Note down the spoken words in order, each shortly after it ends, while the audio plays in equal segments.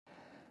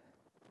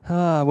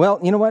Well,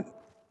 you know what?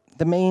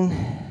 The main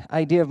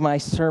idea of my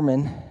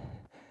sermon,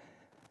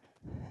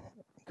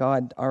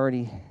 God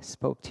already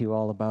spoke to you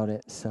all about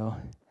it, so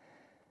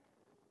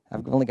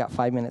I've only got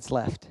 5 minutes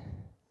left.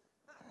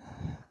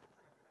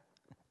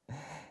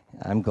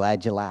 I'm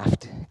glad you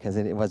laughed, because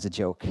it was a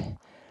joke.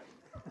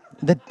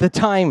 The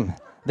time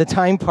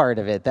part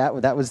of it,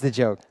 that was the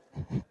joke.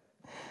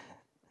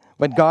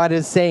 What God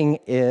is saying,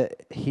 I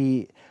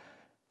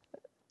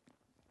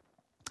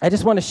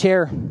just want to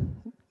share.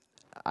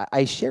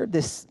 I shared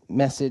this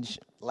message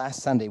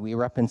last Sunday. We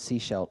were up in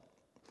Sechelt.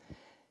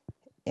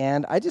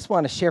 And I just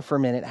want to share for a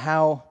minute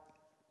how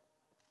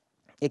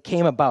it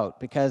came about,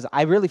 because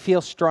I really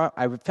feel strong.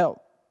 I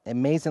felt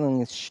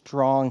amazingly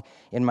strong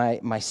in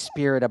my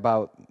spirit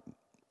about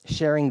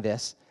sharing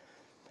this.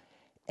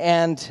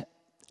 And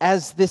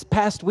as this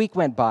past week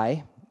went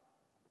by,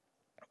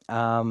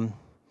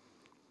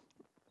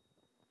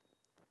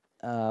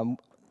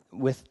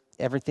 with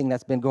everything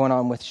that's been going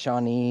on with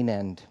Shawneen,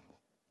 and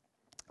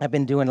I've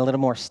been doing a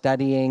little more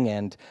studying,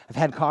 and I've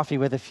had coffee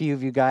with a few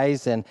of you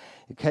guys, and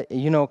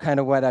you know kind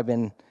of what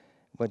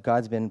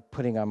God's been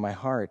putting on my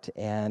heart.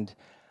 And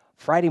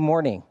Friday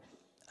morning,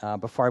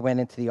 before I went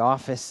into the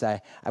office, I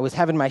was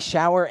having my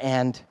shower,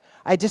 and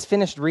I just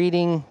finished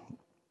reading.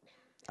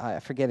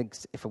 I forget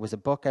if it was a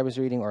book I was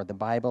reading or the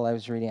Bible I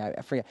was reading.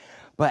 I forget.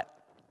 But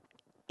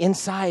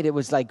inside, it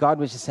was like God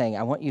was just saying,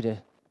 I want you to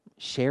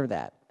share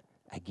that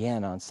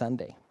again on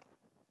Sunday.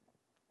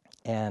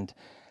 And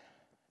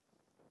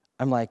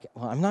I'm like,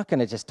 well, I'm not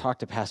going to just talk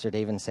to Pastor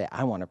David and say,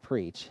 I want to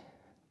preach.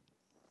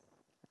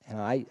 You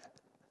know,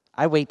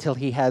 I wait till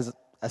he has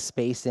a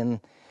space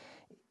in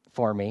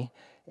for me.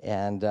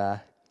 And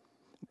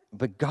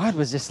but God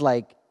was just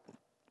like,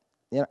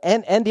 you know,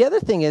 and the other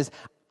thing is,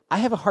 I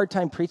have a hard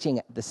time preaching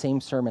the same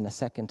sermon a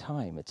second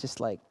time. It's just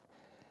like,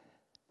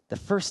 the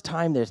first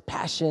time there's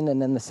passion,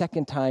 and then the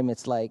second time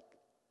it's like,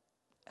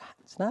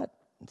 it's not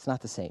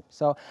the same.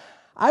 So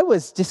I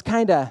was just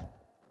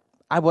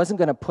I wasn't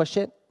going to push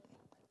it,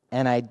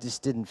 and I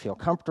just didn't feel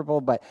comfortable,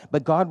 but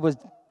God was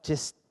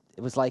just,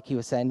 it was like he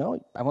was saying,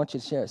 no, I want you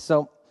to share.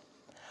 So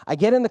I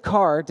get in the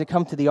car to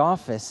come to the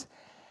office,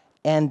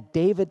 and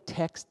David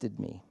texted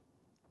me.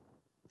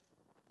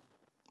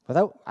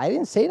 I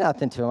didn't say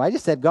nothing to him. I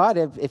just said, God,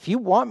 if you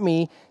want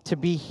me to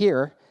be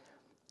here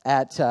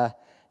at 11:20,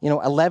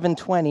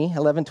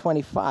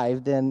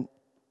 11:25, then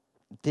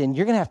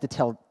you're going to have to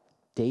tell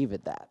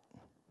David that.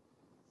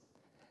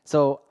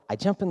 So I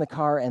jump in the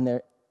car, and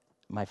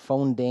my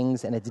phone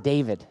dings, and it's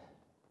David.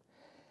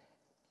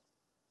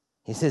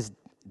 He says,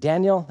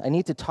 Daniel, I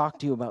need to talk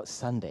to you about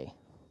Sunday.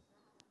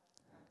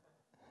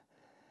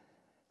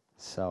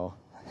 So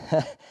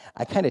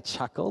I kind of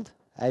chuckled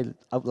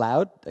out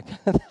loud.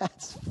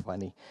 That's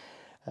funny.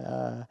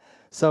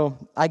 So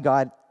I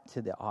got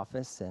to the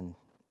office, and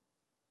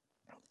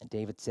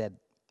David said,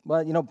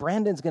 well, you know,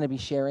 Brandon's going to be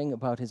sharing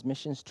about his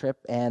missions trip,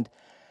 and,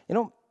 you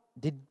know,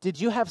 did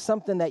you have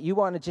something that you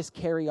want to just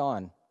carry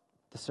on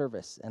the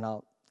service? And I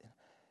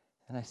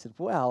said,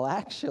 well,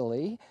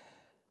 actually,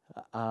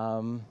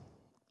 I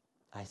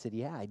said,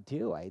 yeah, I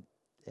do.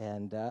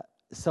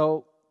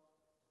 So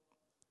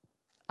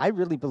I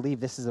really believe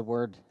this is a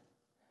word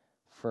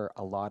for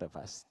a lot of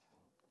us,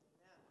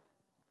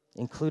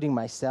 including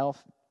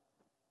myself.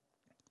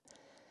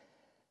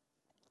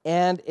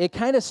 And it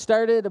kind of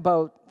started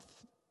about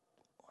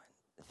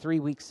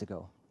 3 weeks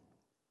ago.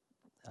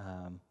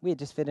 We had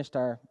just finished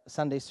our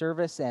Sunday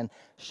service, and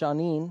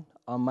Shawneen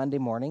on Monday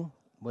morning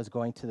was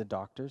going to the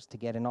doctor's to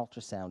get an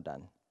ultrasound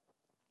done.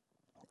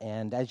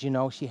 And as you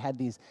know, she had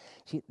these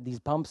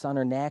bumps on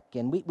her neck,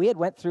 and we had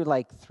went through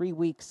like 3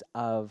 weeks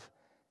of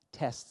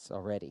tests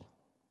already,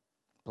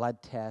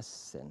 blood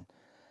tests and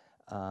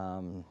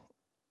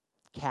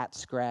cat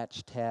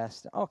scratch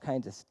tests, all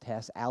kinds of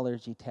tests,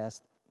 allergy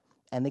tests,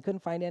 and they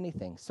couldn't find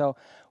anything. So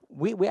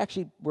we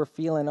actually were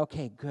feeling,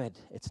 okay, good.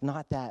 It's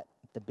not the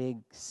big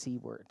C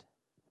word.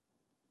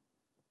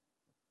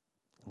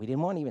 We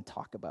didn't want to even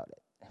talk about it.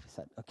 We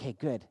said, okay,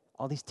 good.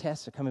 All these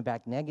tests are coming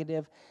back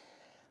negative.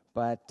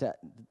 But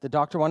the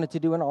doctor wanted to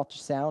do an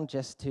ultrasound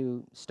just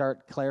to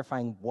start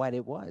clarifying what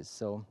it was.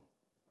 So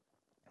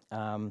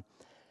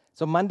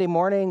Monday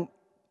morning,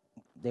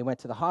 they went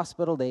to the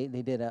hospital. They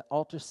did an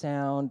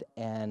ultrasound,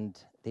 and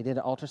they did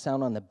an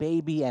ultrasound on the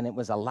baby, and it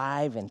was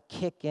alive and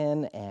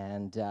kicking,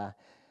 and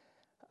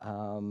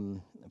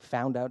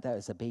found out that it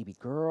was a baby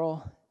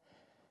girl.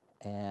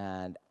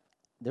 And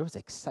there was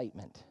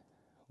excitement.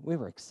 We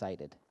were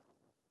excited.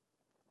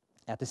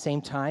 At the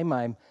same time,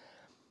 I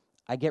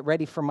get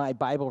ready for my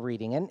Bible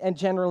reading, and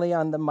generally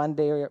on the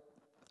Monday,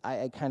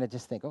 I kind of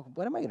just think, oh,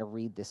 what am I going to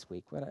read this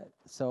week?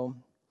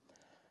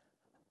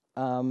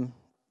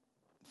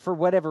 For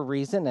whatever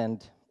reason,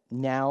 and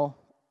now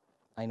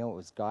I know it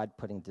was God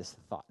putting this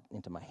thought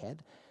into my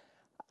head,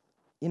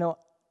 you know,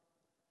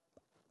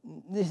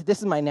 this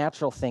is my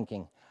natural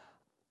thinking.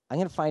 I'm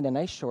going to find a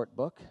nice short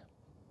book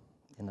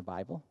in the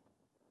Bible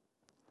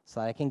so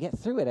that I can get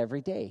through it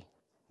every day,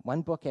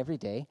 one book every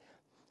day,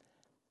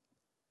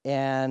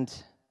 and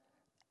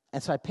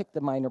so I picked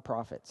the Minor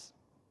Prophets.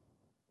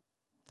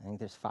 I think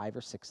there's 5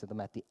 or 6 of them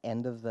at the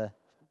end of the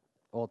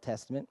Old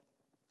Testament.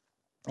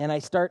 And I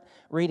start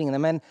reading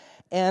them.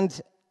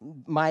 And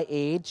my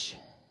age,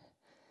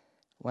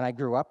 when I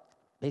grew up,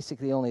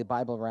 basically the only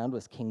Bible around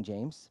was King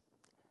James.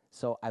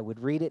 So I would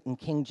read it in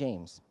King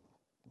James.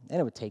 And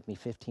it would take me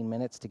 15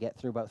 minutes to get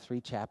through about 3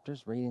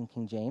 chapters reading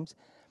King James.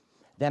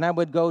 Then I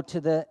would go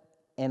to the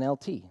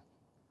NLT,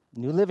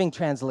 New Living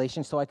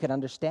Translation, so I could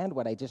understand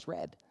what I just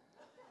read.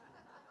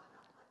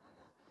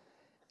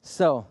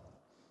 So,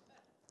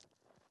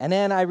 and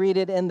then I read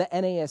it in the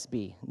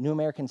NASB, New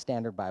American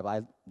Standard Bible.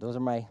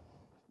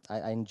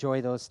 I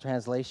enjoy those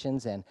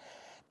translations.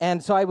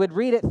 And so I would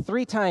read it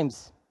 3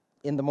 times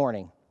in the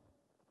morning.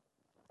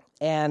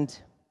 And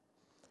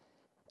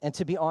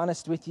to be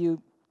honest with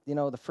you,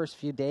 the first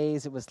few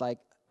days, it was like,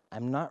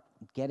 I'm not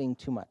getting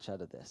too much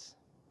out of this.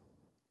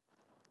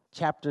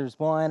 Chapters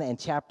 1 and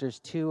chapters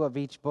 2 of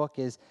each book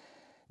is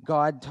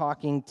God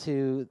talking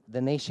to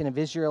the nation of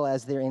Israel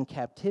as they're in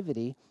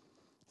captivity,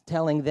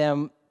 telling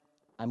them,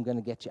 I'm going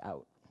to get you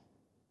out.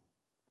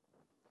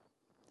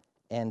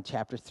 And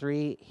chapter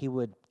 3, he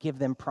would give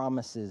them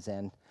promises,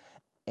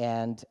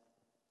 and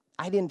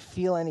I didn't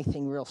feel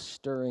anything real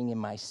stirring in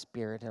my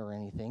spirit or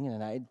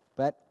anything,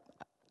 but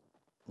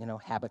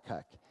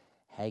Habakkuk,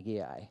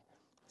 Haggai,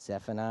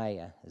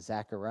 Zephaniah,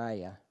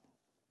 Zechariah,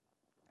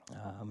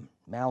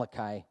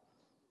 Malachi,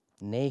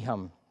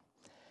 Nahum.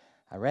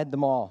 I read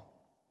them all.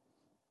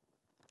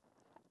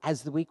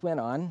 As the week went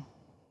on,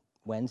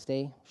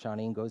 Wednesday,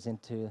 Shawneen goes in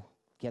to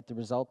get the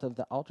result of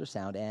the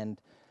ultrasound,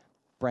 and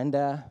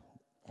Brenda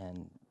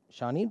and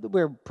Shawneen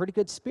were pretty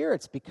good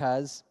spirits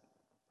because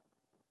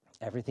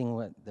everything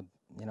was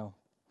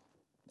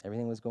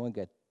going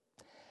good.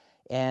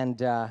 And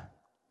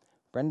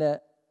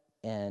Brenda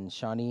and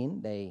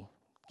Shawneen, they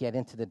get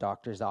into the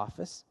doctor's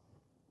office,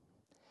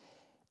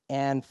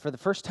 and for the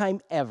first time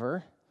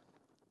ever,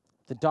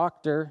 the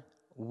doctor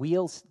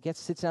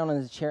sits down on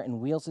his chair and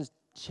wheels his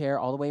chair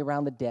all the way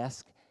around the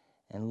desk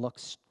and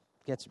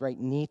gets right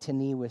knee to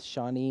knee with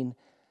Shawneen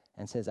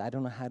and says, I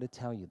don't know how to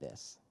tell you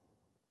this,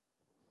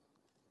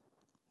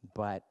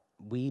 but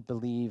we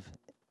believe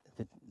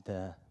that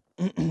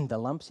the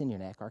lumps in your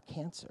neck are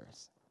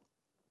cancers.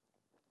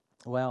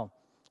 Well,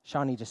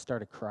 Shawnee just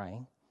started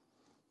crying,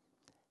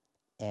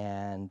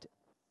 and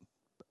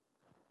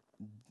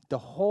the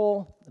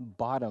whole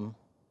bottom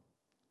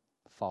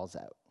falls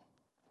out.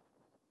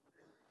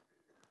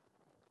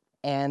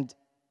 And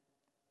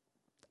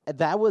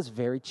that was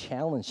very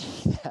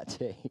challenging that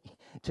day,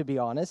 to be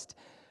honest.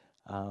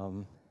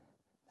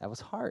 That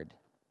was hard.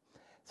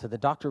 So the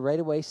doctor right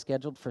away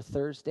scheduled for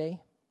Thursday.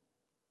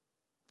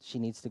 She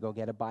needs to go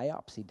get a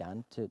biopsy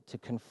done to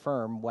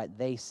confirm what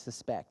they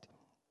suspect.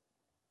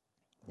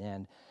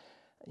 And,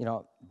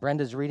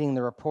 Brenda's reading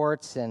the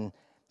reports, and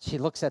she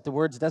looks at the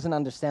words, doesn't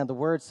understand the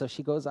words, so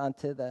she goes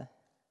onto the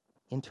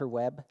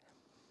interweb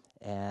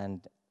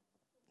and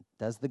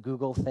does the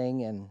Google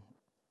thing and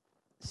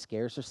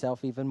scares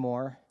herself even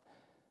more.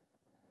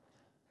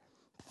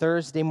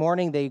 Thursday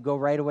morning, they go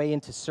right away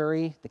into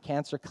Surrey, the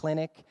cancer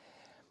clinic,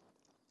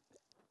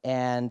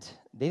 and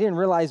they didn't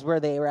realize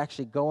where they were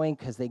actually going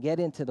because they get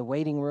into the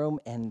waiting room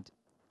and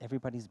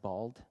everybody's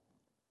bald.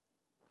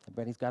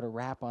 Everybody's got a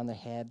wrap on their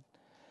head.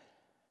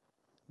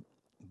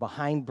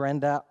 Behind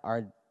Brenda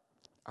are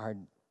a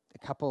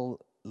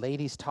couple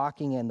ladies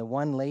talking, and the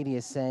one lady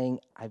is saying,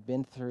 I've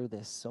been through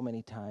this so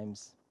many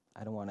times,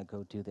 I don't want to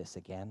go do this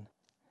again.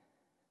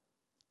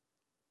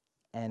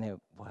 And it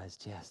was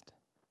just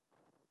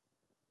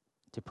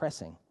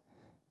depressing,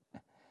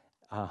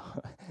 to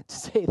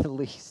say the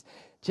least.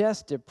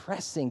 Just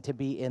depressing to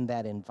be in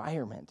that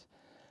environment.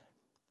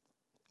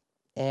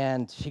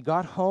 And she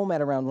got home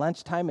at around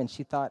lunchtime, and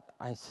she thought,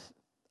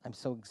 I'm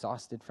so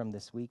exhausted from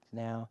this week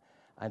now,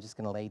 I'm just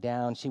going to lay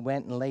down. She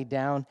went and laid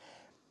down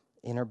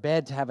in her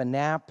bed to have a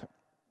nap.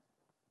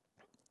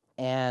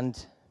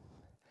 And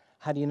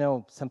how do you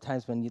know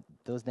sometimes when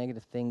those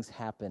negative things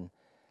happen,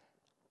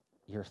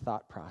 your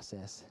thought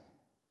process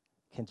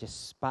can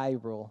just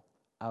spiral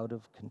out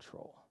of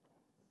control?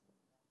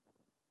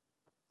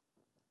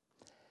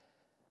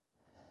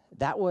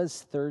 That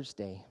was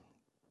Thursday.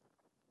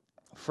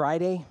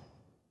 Friday,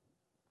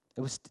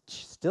 it was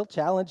still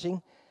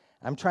challenging.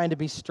 I'm trying to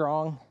be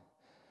strong.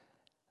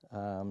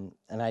 And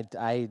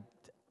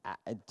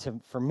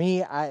for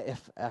me,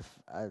 if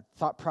a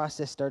thought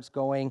process starts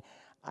going,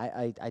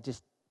 I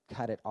just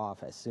cut it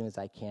off as soon as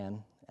I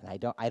can,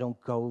 and I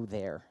don't go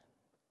there.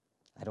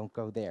 I don't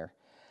go there.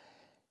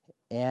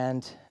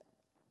 And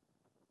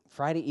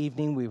Friday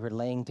evening, we were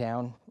laying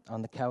down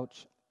on the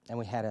couch, and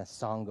we had a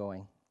song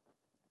going.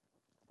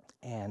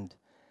 And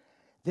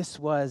this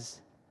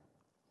was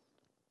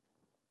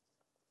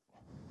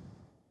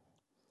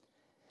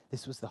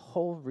the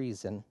whole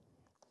reason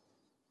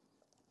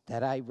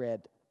that I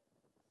read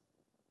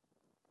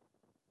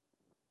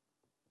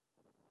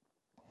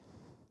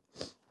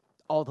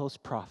all those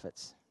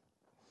prophets,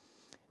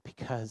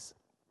 because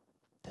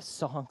the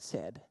song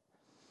said,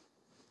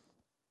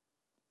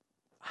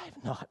 I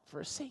have not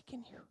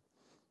forsaken you.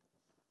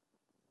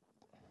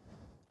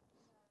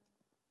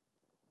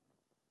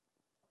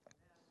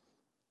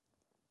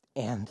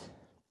 And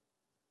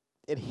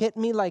it hit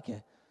me like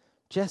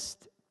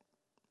just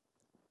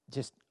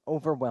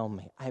overwhelmed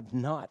me. I have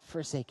not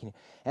forsaken you.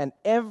 And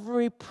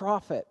every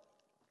prophet,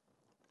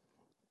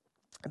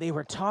 they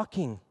were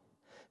talking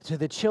to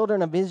the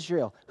children of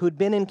Israel who'd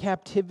been in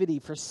captivity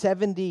for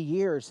 70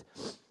 years.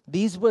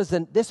 This was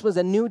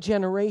a new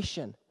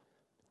generation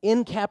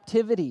in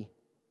captivity.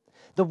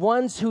 The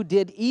ones who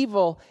did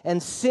evil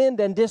and sinned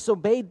and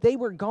disobeyed, they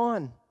were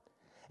gone.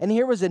 And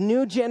here was a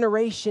new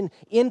generation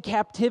in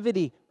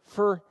captivity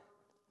for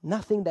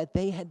nothing that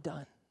they had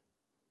done.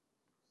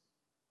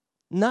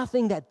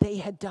 Nothing that they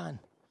had done.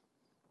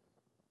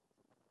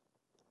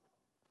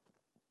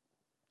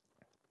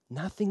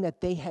 Nothing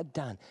that they had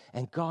done.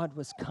 And God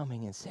was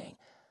coming and saying,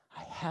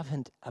 I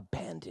haven't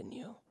abandoned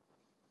you.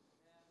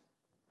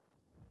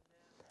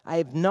 I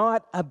have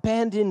not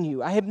abandoned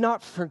you. I have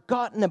not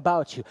forgotten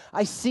about you.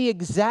 I see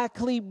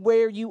exactly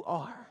where you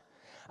are.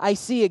 I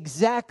see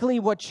exactly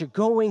what you're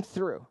going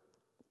through.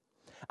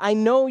 I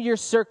know your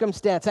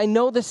circumstance. I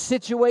know the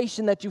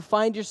situation that you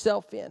find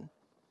yourself in.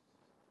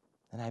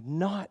 And I've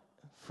not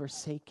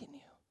forsaken you.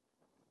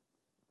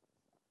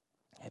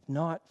 I have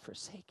not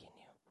forsaken you.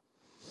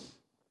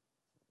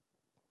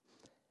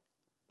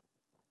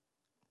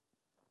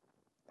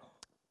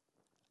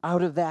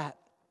 Out of that,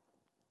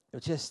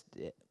 it just,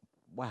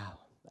 wow.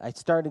 I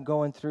started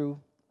going through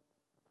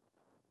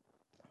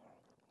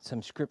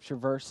some scripture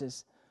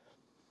verses,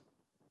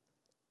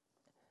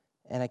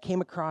 and I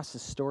came across the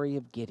story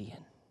of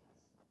Gideon.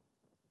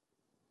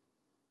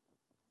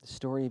 The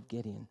story of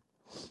Gideon.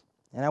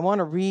 And I want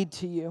to read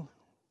to you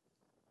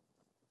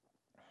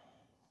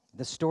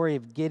the story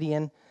of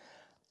Gideon.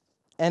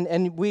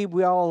 And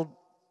we all,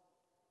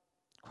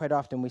 quite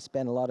often, we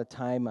spend a lot of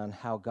time on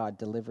how God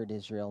delivered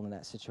Israel in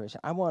that situation.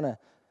 I want to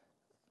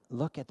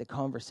look at the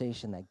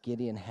conversation that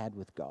Gideon had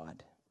with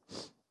God,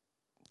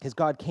 because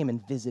God came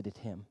and visited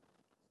him.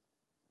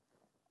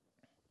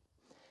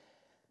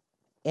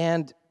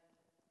 And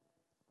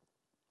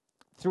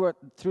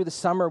through the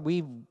summer,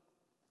 we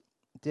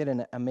did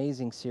an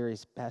amazing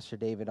series, Pastor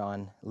David,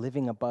 on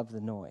living above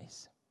the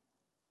noise.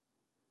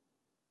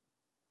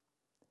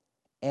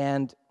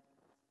 And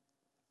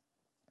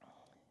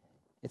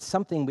it's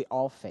something we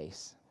all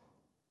face.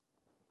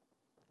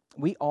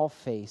 We all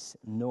face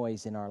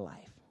noise in our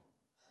life.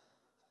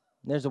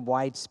 There's a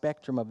wide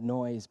spectrum of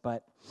noise,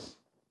 but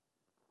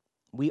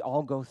we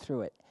all go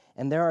through it.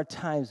 And there are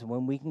times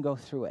when we can go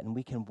through it and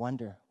we can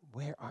wonder,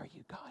 where are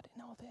you, God,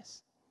 in all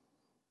this?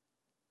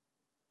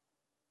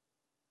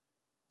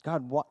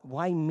 God,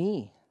 why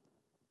me?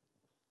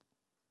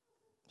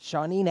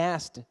 Shawneen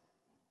asked,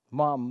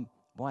 Mom,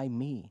 why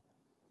me?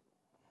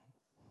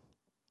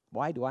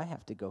 Why do I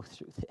have to go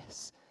through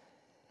this?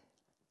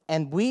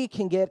 And we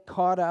can get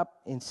caught up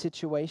in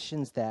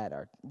situations that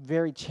are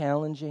very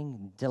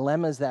challenging,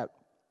 dilemmas that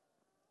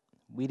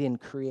we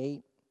didn't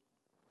create.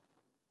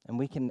 And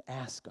we can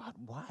ask God,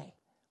 why?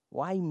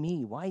 Why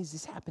me? Why is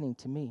this happening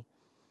to me?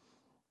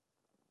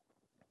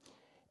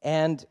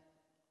 And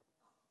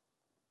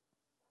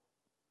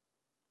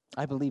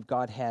I believe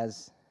God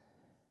has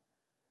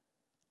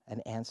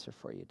an answer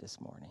for you this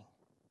morning.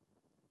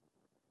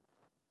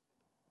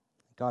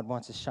 God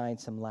wants to shine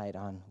some light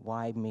on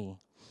why me.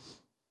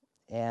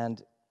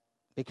 And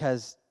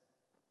because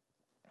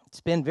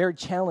it's been very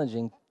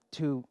challenging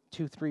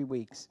 3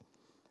 weeks.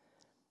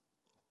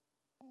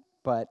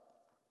 But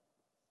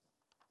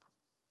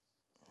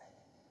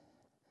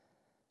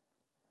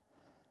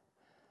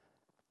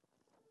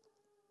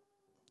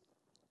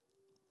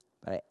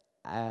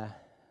I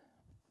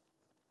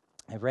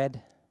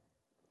read,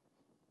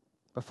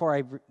 before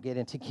I get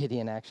into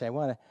Gideon,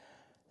 actually,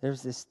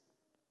 there's this,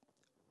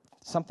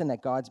 something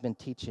that God's been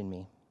teaching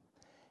me.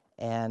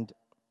 And,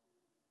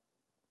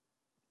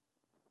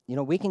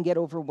 we can get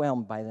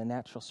overwhelmed by the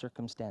natural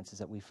circumstances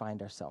that we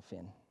find ourselves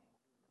in.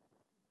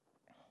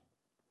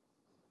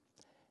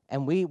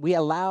 And we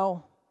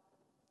allow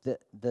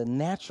the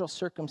natural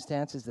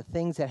circumstances, the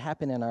things that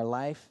happen in our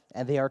life,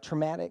 and they are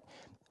traumatic,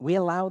 we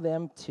allow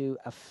them to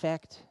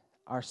affect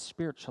our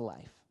spiritual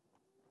life.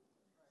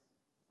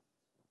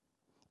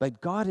 But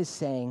God is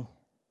saying,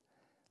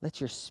 let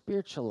your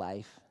spiritual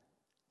life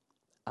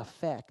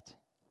affect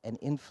and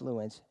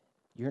influence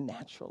your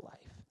natural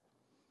life.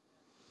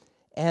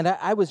 And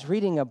I was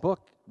reading a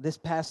book this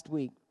past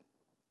week,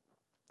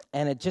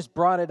 and it just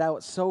brought it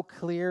out so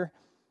clear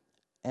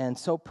and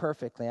so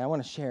perfectly. I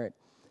want to share it.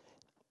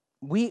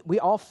 We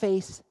all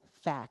face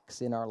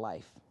facts in our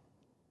life.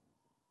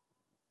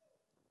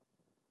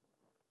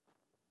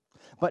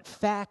 But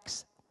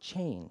facts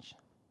change.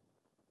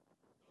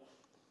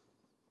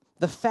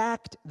 The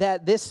fact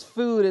that this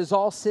food is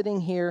all sitting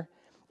here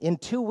in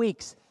 2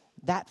 weeks,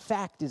 that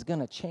fact is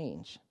going to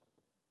change.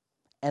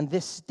 And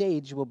this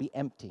stage will be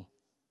empty.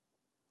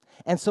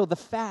 And so the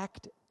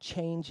fact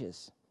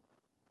changes.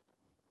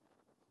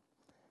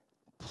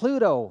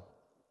 Pluto,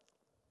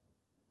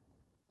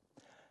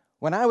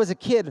 when I was a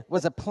kid,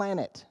 was a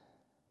planet.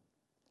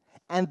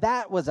 And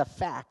that was a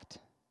fact.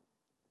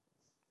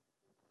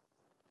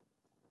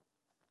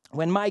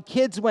 When my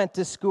kids went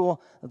to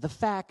school, the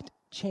fact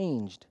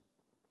changed.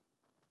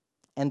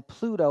 And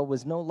Pluto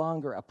was no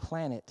longer a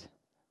planet.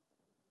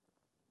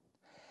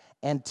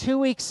 And 2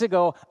 weeks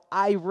ago,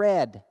 I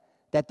read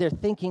that they're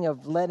thinking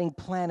of letting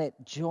Pluto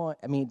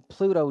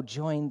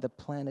join the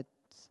planets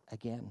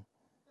again.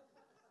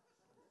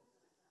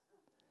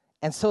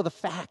 And so the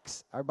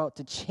facts are about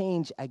to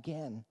change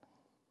again.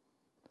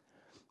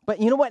 But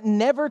you know what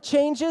never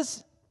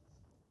changes?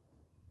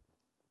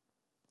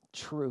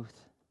 Truth.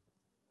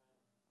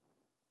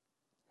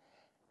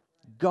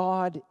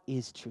 God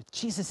is truth.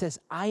 Jesus says,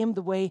 I am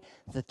the way,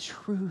 the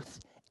truth,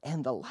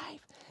 and the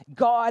life.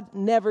 God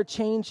never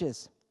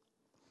changes.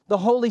 The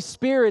Holy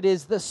Spirit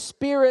is the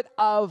Spirit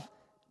of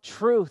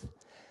truth.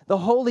 The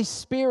Holy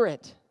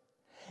Spirit,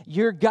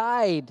 your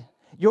guide,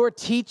 your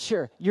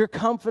teacher, your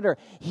comforter,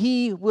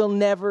 He will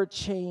never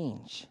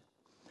change.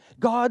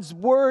 God's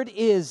Word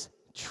is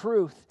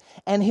truth,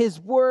 and His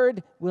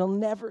Word will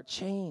never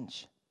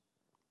change.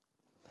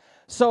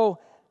 So,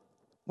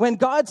 when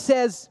God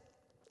says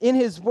in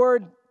His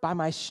Word, by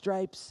my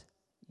stripes,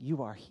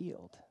 you are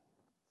healed.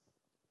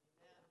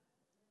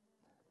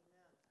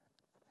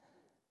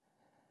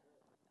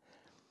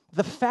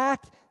 The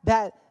fact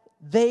that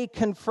they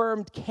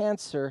confirmed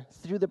cancer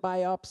through the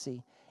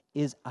biopsy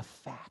is a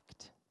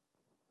fact,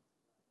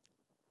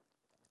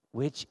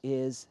 which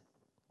is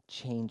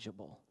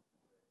changeable.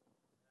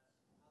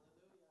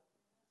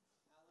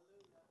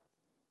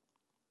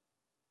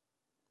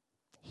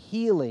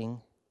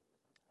 Healing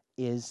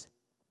is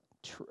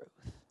truth.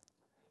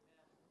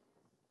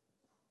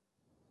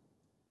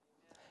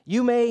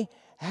 You may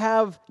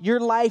have your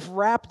life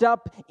wrapped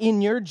up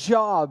in your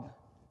job,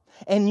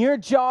 and your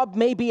job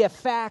may be a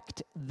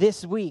fact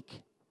this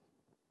week,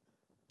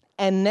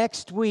 and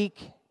next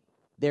week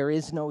there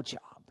is no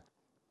job.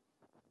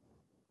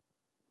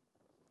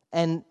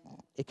 And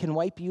it can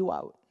wipe you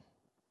out.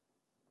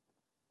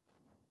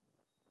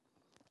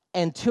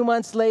 And 2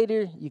 months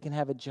later, you can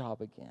have a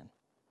job again.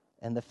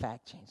 And the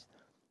fact changes.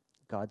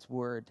 God's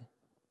Word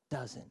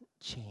doesn't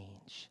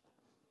change.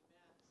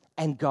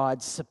 And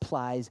God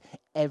supplies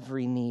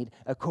every need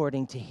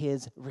according to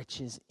His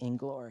riches in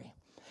glory.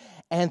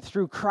 And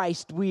through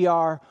Christ, we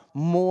are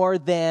more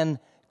than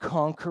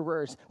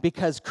conquerors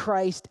because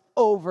Christ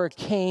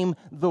overcame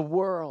the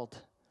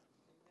world.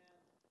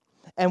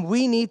 And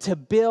we need to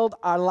build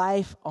our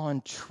life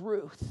on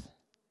truth.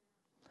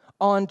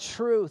 On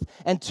truth.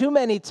 And too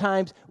many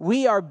times,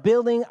 we are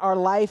building our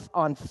life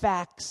on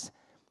facts,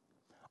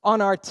 on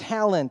our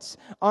talents,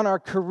 on our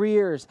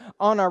careers,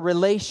 on our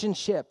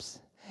relationships.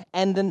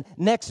 And the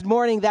next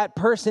morning, that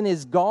person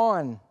is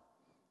gone.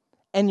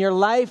 And your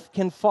life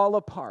can fall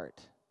apart.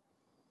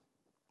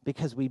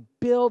 Because we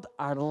build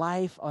our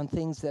life on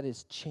things that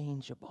is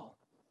changeable.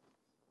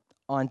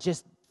 On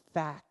just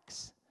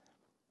facts.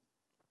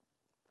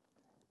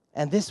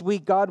 And this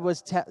week, God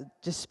was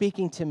just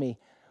speaking to me.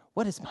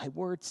 What does my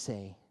word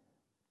say?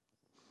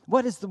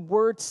 What does the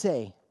word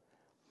say?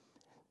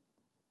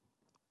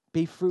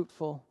 Be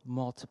fruitful,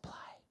 multiply.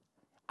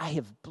 I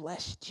have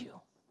blessed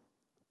you.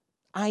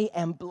 I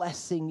am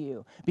blessing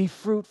you. Be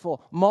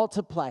fruitful,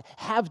 multiply,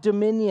 have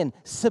dominion,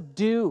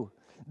 subdue.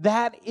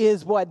 That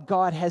is what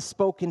God has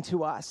spoken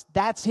to us.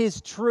 That's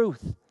His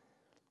truth.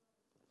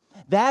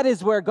 That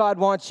is where God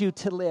wants you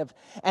to live.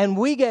 And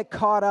we get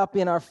caught up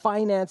in our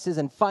finances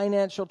and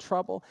financial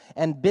trouble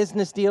and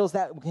business deals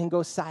that can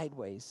go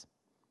sideways.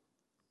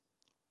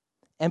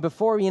 And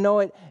before you know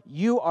it,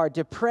 you are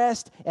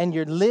depressed and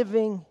you're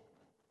living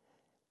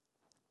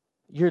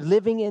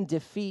in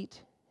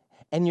defeat,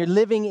 and you're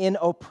living in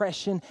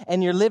oppression,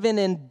 and you're living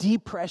in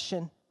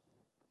depression,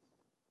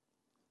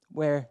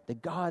 where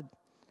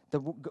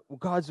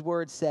God's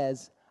word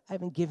says, I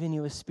haven't given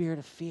you a spirit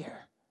of fear,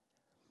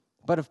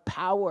 but of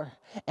power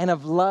and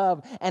of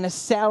love and a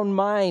sound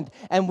mind.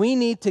 And we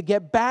need to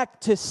get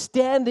back to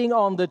standing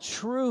on the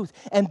truth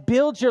and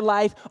build your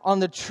life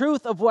on the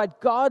truth of what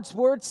God's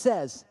word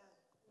says.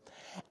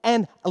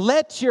 And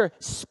let your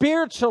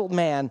spiritual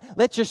man,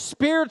 let your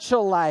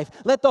spiritual life,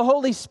 let the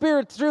Holy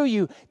Spirit through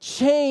you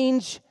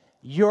change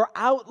your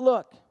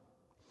outlook.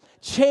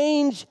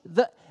 Do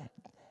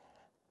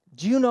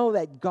you know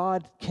that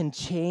God can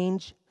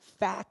change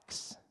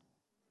facts?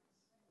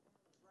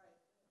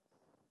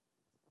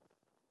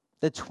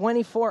 The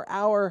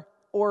 24-hour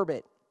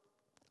orbit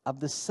of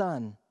the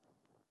sun,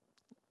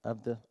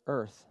 of the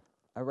earth,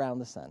 around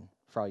the sun.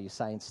 For all you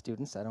science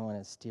students, I don't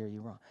want to steer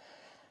you wrong.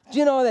 Do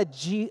you know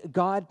that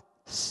God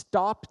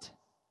stopped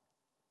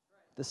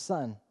the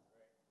sun?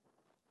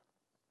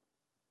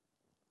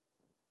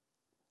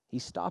 He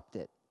stopped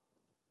it.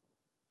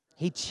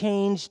 He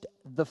changed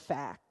the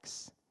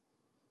facts.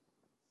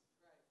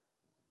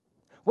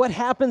 What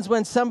happens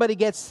when somebody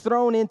gets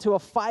thrown into a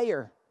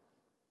fire?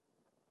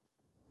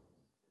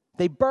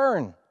 They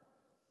burn.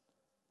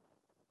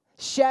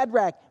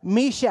 Shadrach,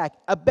 Meshach,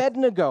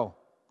 Abednego,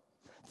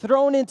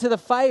 thrown into the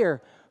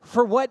fire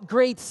for what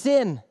great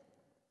sin?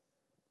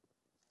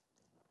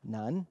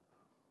 None.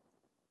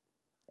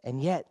 And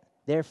yet,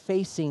 they're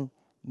facing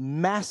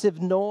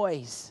massive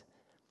noise.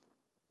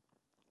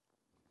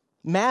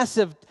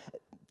 massive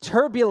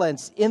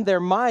turbulence in their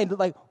mind.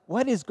 Like,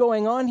 what is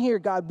going on here,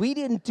 God? We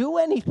didn't do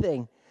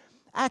anything.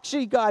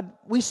 Actually, God,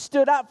 we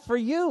stood up for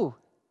you.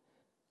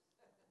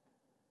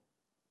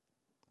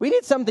 We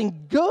did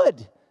something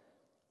good.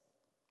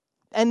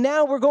 And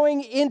now we're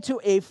going into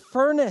a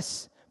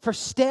furnace for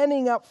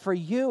standing up for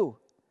you.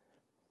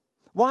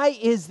 Why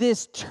is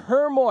this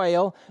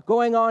turmoil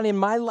going on in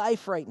my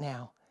life right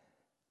now?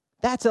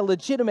 That's a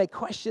legitimate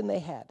question they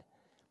had.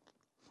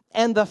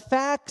 And the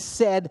facts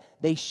said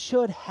they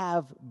should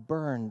have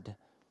burned.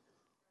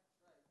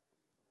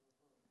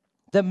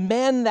 The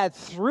men that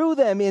threw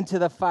them into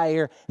the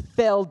fire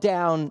fell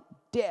down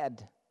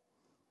dead.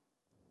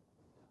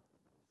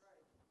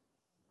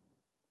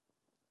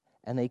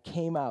 And they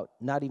came out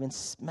not even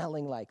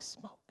smelling like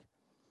smoke.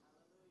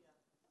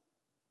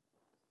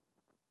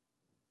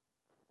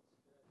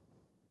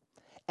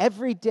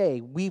 Every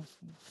day we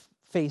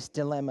face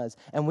dilemmas,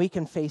 and we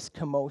can face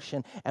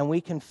commotion, and we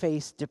can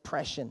face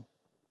depression.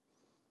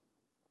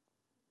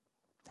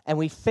 And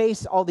we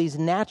face all these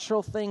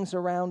natural things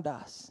around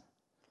us.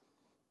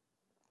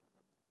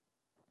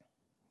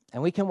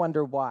 And we can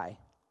wonder why.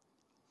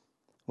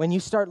 When you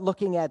start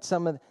looking at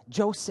some of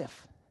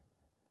Joseph,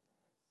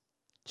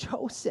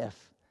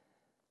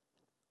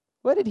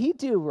 what did he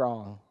do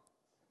wrong?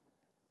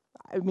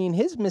 I mean,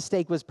 his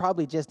mistake was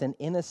probably just an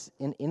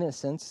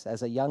innocence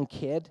as a young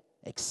kid,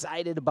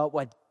 excited about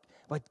what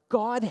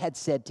God had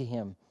said to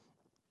him.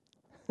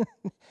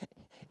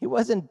 He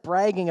wasn't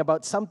bragging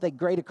about something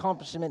great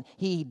accomplishment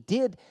he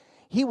did.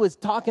 He was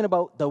talking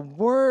about the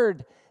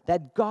word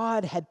that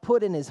God had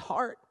put in his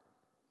heart.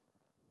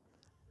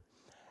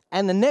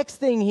 And the next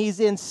thing, he's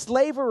in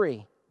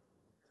slavery.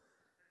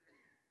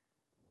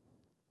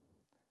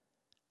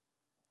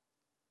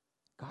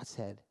 God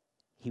said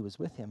he was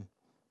with him.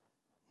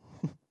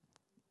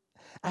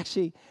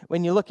 Actually,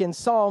 when you look in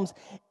Psalms,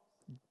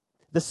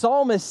 the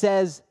psalmist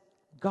says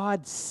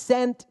God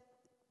sent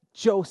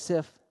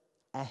Joseph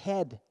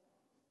ahead.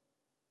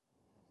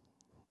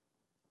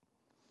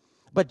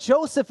 But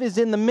Joseph is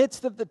in the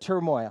midst of the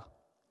turmoil.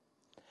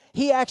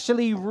 He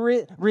actually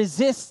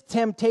resists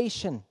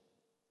temptation.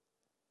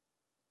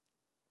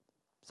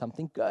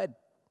 Something good.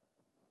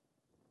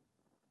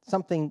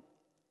 Something,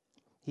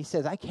 he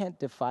says, I can't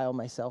defile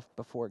myself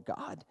before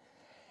God.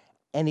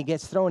 And he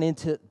gets thrown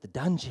into the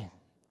dungeon.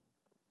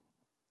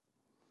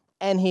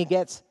 And he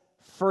gets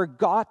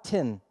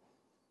forgotten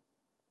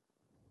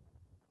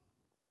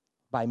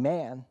by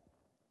man,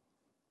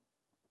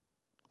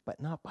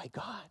 but not by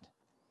God.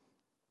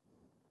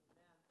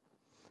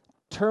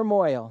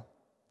 Turmoil,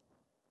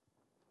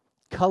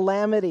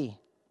 calamity,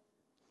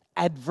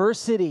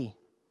 adversity.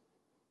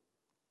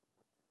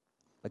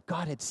 But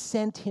God had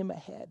sent him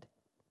ahead.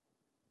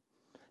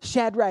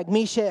 Shadrach,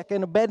 Meshach,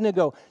 and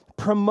Abednego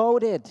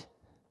promoted.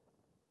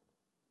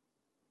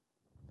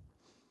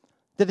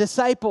 The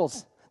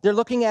disciples, they're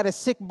looking at a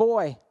sick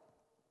boy.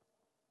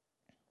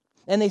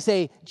 And they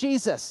say,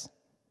 Jesus,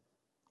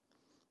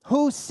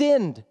 who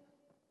sinned?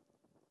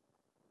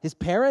 His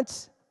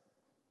parents?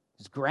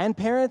 His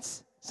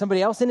grandparents?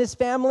 Somebody else in his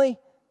family?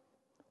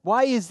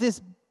 Why is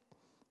this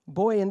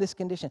boy in this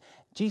condition?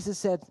 Jesus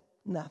said,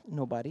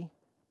 nobody.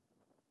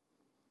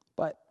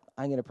 But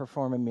I'm going to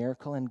perform a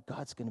miracle and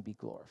God's going to be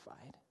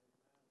glorified.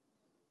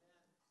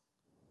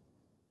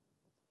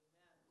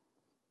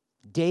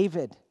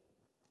 David,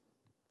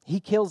 he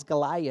kills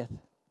Goliath.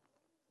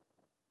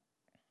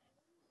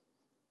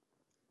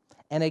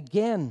 And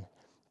again,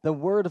 the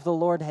word of the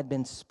Lord had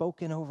been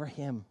spoken over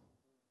him.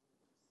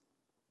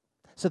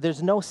 So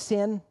there's no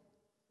sin.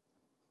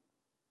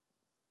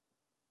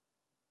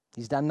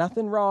 He's done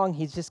nothing wrong.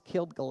 He's just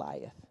killed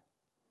Goliath.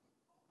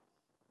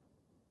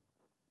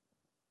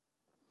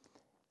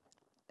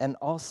 And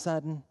all of a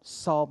sudden,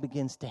 Saul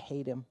begins to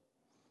hate him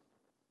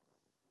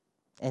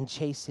and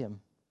chase him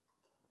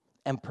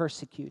and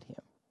persecute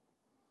him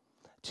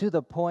to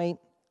the point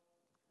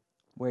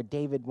where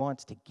David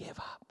wants to give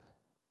up.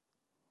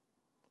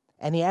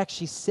 And he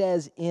actually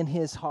says in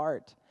his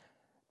heart,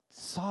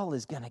 Saul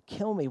is going to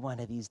kill me one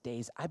of these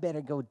days. I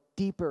better go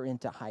deeper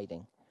into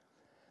hiding.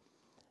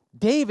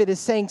 David is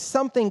saying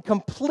something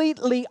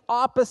completely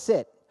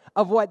opposite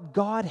of what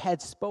God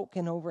had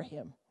spoken over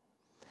him.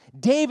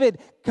 David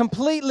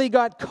completely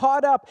got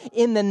caught up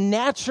in the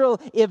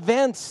natural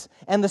events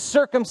and the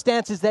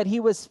circumstances that he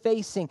was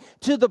facing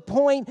to the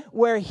point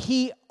where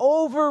he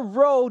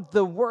overrode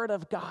the word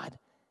of God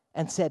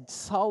and said,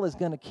 Saul is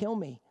going to kill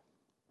me.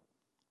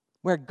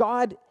 Where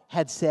God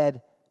had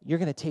said, you're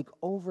going to take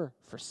over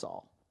for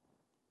Saul.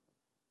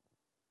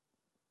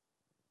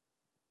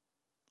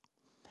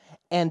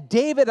 And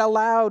David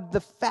allowed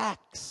the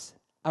facts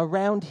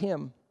around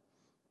him,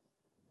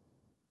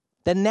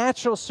 the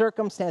natural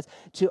circumstance,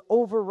 to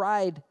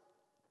override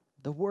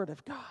the word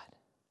of God,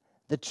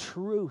 the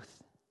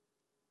truth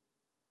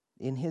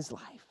in his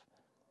life.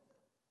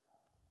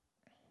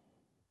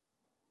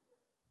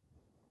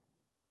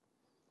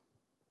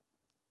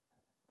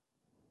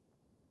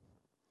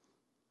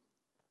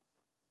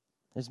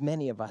 There's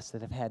many of us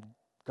that have had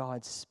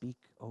God speak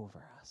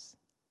over us.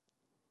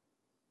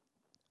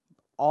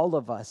 all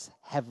of us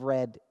have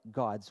read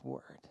God's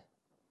word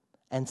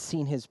and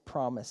seen his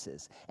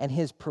promises and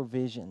his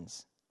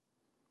provisions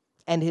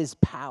and his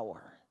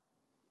power.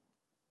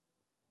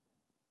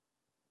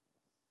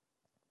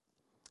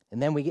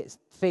 And then we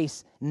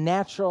face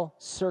natural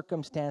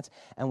circumstance,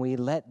 and we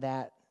let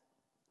that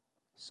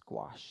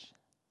squash,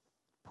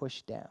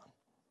 push down.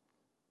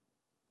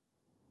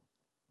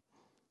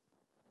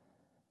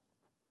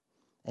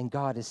 And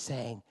God is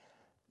saying,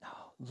 no,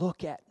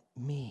 look at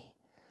me.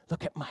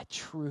 Look at my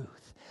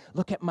truth.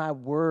 Look at my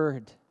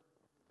word.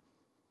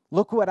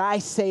 Look what I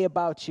say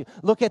about you.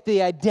 Look at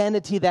the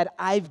identity that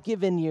I've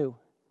given you.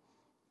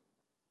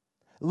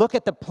 Look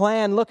at the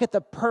plan. Look at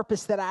the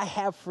purpose that I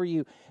have for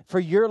you,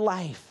 for your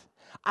life.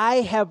 I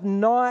have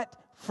not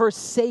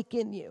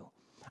forsaken you.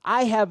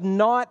 I have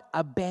not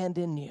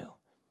abandoned you.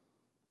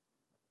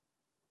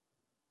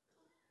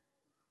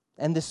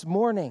 And this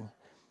morning,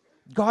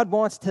 God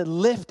wants to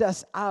lift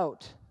us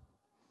out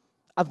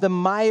of the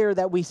mire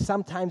that we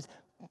sometimes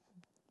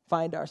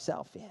find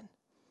ourselves in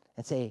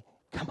and say,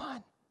 come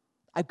on,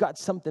 I've got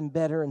something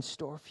better in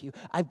store for you.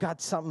 I've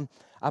got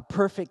a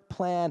perfect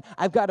plan.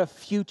 I've got a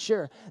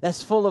future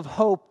that's full of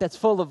hope, that's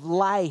full of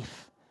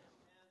life.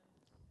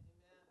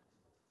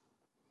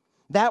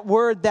 That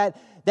word that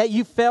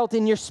you felt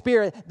in your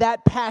spirit,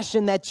 that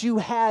passion that you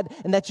had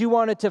and that you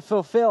wanted to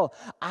fulfill,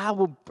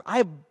 I'm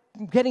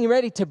getting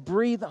ready to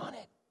breathe on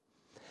it.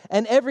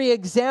 And every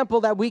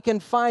example that we can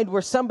find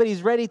where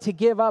somebody's ready to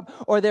give up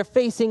or they're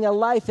facing a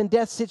life and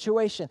death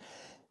situation,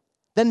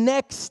 the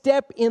next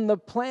step in the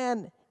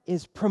plan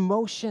is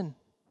promotion,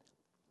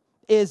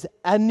 is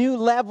a new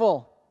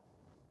level.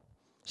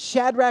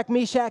 Shadrach,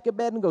 Meshach,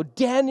 Abednego,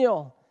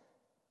 Daniel,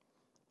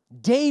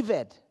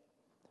 David,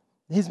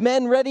 his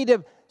men ready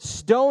to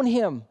stone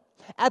him.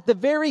 At the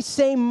very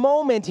same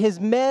moment, his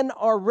men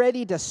are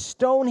ready to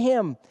stone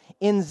him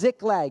in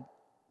Ziklag.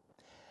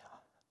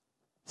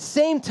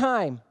 Same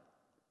time,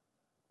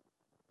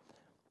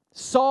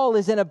 Saul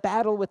is in a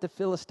battle with the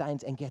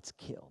Philistines and gets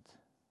killed.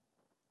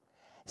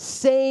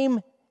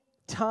 Same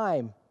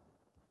time,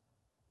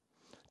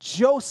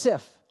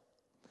 Joseph,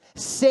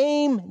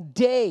 same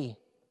day,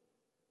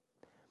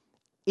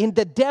 in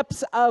the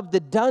depths of the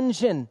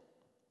dungeon,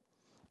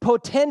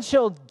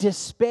 potential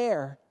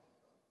despair,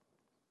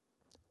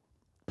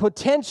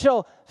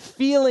 potential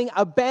feeling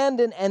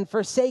abandoned and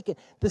forsaken.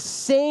 The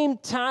same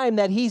time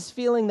that he's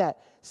feeling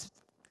that,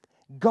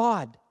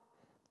 God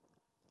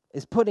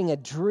is putting a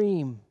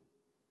dream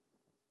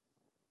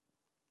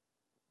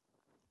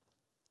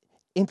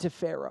into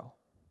Pharaoh.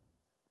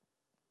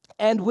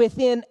 And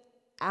within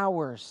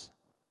hours,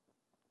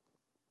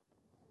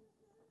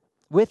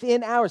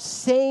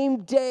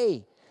 same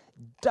day,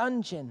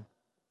 dungeon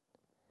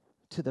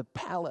to the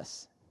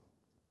palace.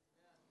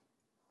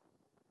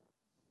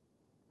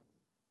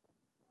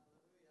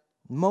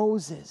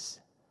 Moses,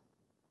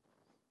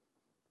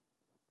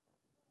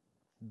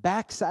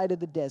 backside of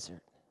the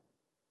desert.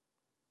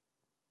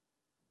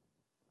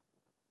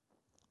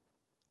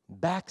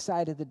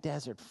 Backside of the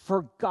desert,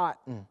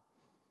 forgotten,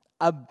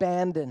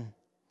 abandoned.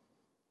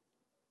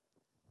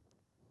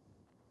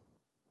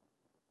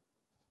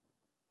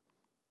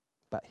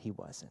 But he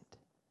wasn't.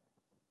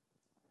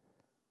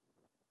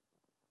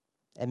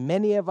 And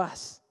many of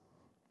us,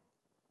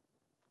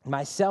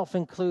 myself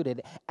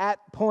included, at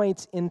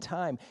points in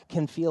time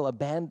can feel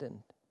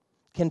abandoned,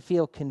 can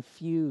feel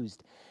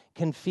confused,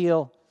 can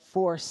feel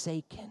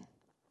forsaken.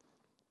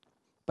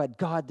 But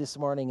God this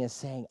morning is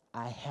saying,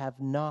 I have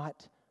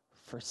not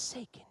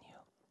forsaken you.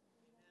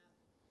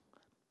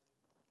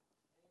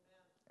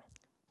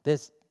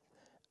 This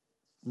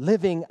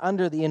living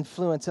under the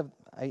influence of,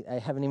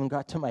 I haven't even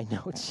got to my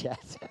notes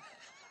yet.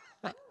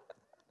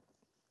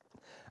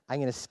 I'm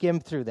going to skim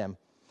through them.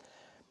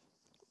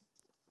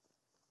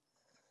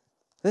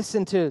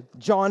 Listen to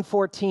John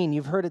 14.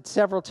 You've heard it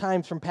several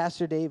times from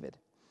Pastor David.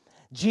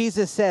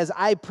 Jesus says,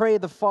 I pray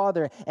the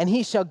Father, and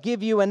he shall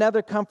give you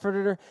another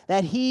comforter,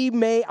 that he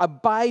may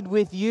abide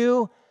with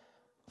you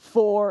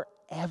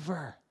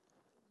forever.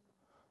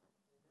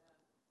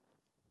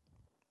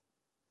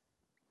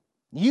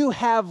 You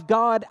have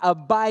God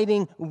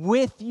abiding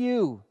with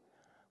you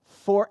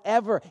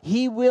forever.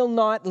 He will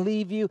not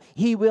leave you.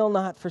 He will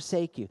not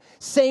forsake you.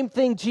 Same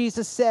thing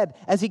Jesus said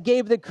as he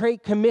gave the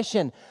Great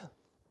Commission.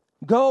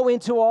 Go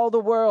into all the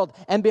world,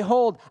 and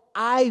behold,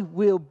 I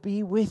will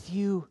be with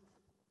you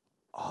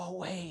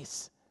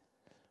always.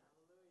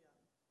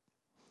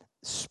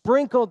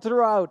 Sprinkled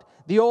throughout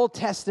the Old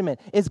Testament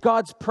is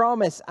God's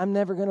promise, I'm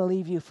never going to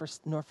leave you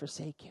nor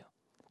forsake you.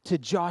 To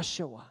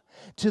Joshua,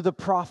 to the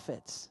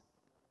prophets.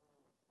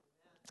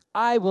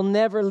 I will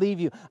never leave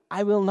you.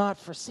 I will not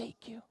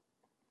forsake you.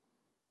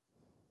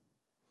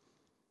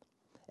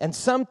 And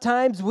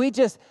sometimes we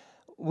just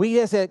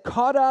get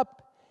caught up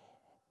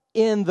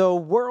in the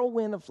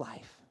whirlwind of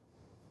life.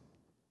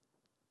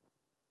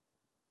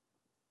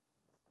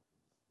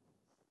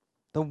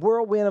 The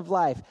whirlwind of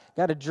life.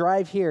 Got to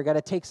drive here. Got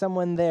to take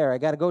someone there. I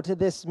got to go to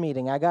this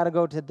meeting. I got to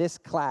go to this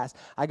class.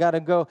 I got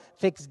to go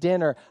fix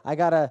dinner. I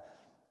got to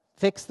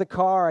fix the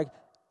car.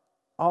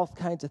 all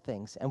kinds of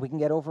things, and we can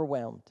get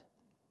overwhelmed,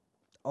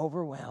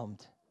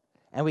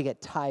 and we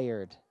get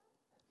tired,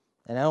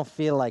 and I don't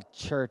feel like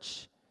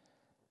church.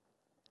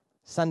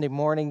 Sunday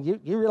morning,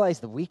 you realize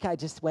the week I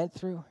just went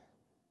through?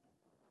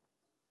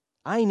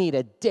 I need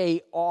a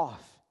day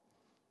off.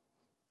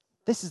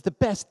 This is the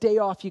best day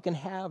off you can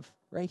have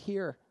right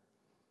here.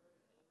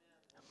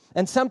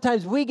 And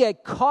sometimes we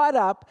get caught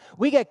up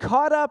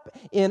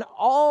in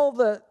all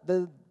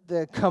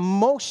the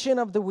commotion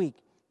of the week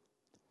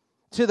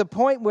to the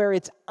point where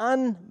it's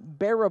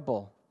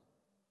unbearable.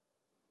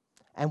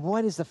 And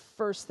what is the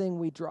first thing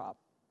we drop?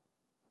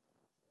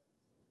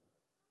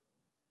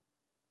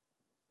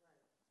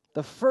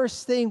 The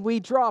first thing we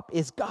drop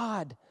is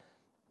God.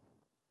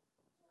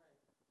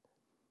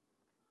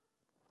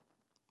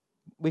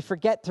 We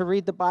forget to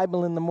read the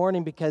Bible in the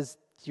morning because,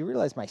 do you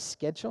realize my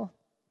schedule?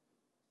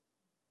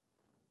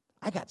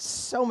 I got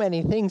so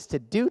many things to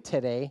do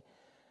today.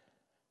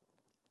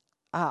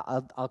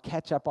 I'll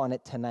catch up on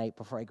it tonight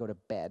before I go to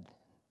bed.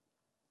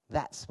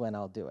 That's when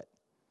I'll do it.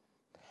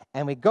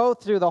 And we go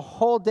through the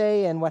whole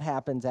day, and what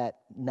happens at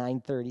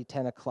 9:30,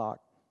 10 o'clock?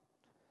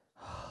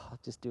 I'll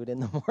just do it in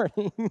the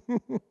morning.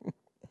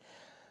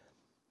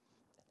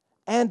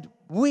 And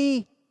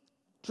we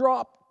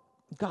drop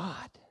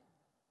God.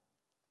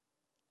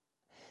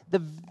 The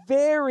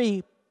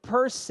very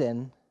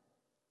person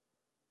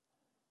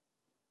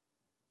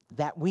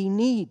that we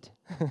need.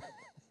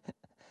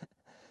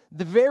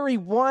 The very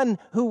one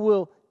who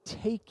will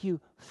take you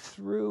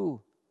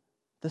through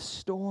the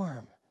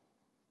storm.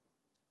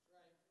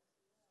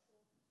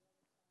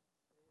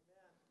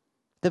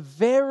 The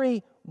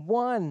very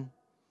one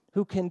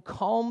who can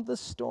calm the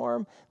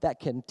storm, that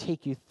can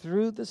take you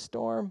through the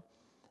storm,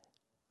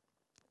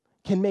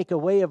 can make a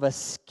way of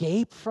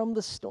escape from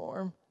the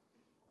storm.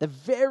 The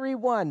very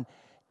one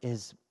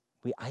is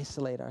we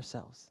isolate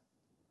ourselves.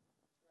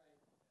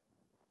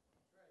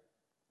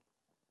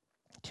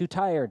 Too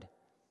tired,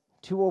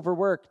 too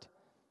overworked,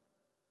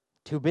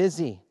 too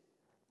busy,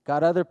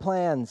 got other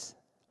plans.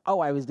 Oh,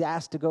 I was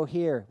asked to go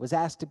here, was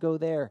asked to go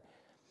there.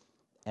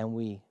 And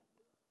we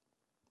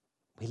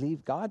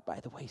leave God by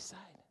the wayside.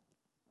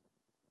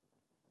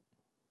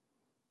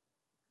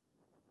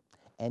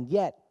 And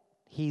yet,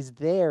 He's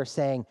there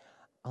saying,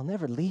 I'll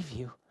never leave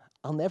you.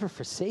 I'll never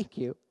forsake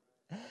you.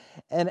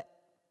 And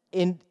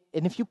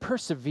if you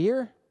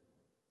persevere,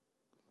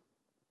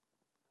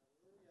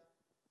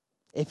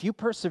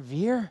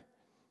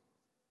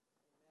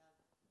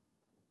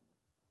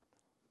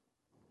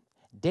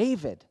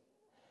 David,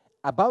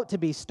 about to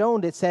be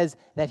stoned, it says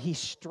that he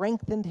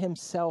strengthened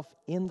himself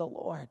in the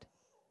Lord.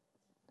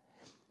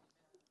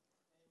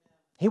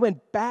 He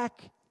went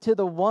back to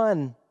the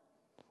one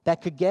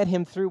that could get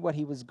him through what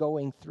he was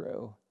going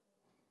through.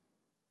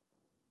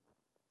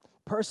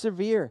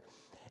 Persevere.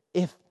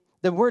 If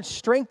the word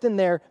strengthen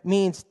there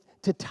means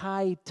to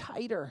tie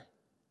tighter.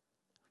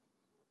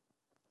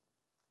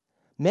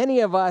 Many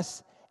of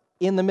us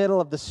in the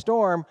middle of the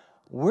storm,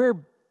 we're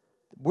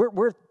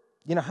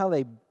you know how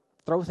they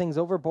throw things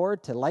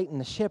overboard to lighten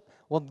the ship?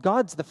 Well,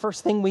 God's the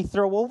first thing we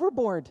throw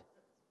overboard.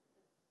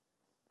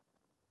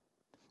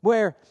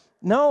 Where,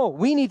 no,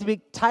 we need to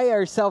tie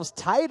ourselves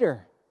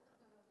tighter.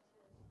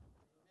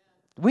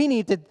 We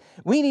need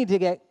to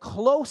get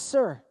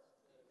closer,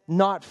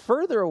 not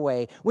further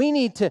away. We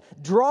need to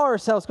draw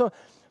ourselves.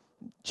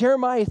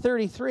 Jeremiah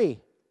 33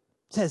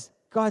 says,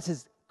 God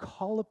says,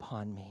 call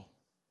upon me,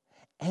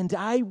 and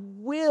I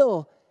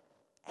will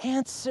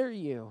answer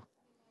you.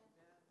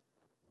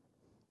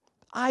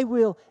 I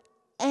will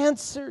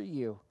answer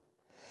you.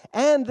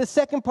 And the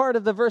second part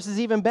of the verse is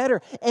even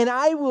better. And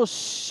I will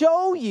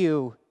show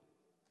you.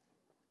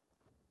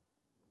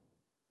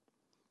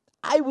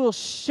 I will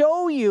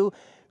show you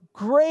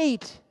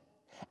great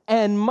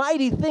and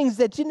mighty things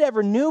that you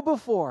never knew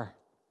before.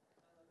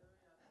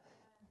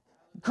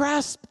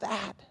 Grasp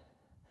that.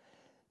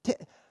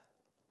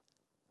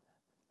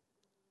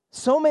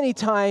 So many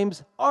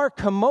times our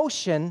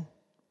commotion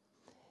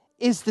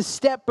is the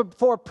step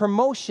before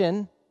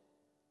promotion.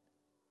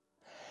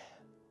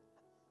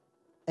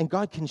 And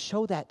God can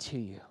show that to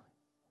you.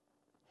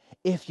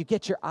 If you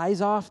get your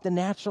eyes off the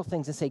natural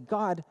things and say,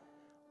 God,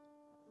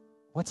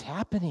 what's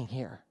happening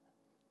here?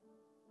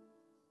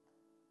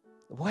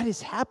 What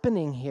is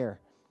happening here?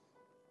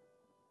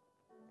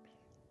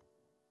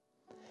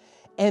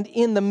 And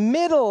in the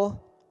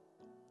middle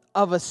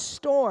of a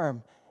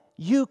storm,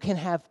 you can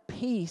have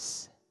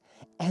peace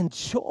and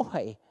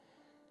joy.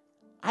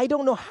 I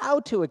don't know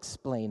how to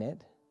explain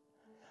it.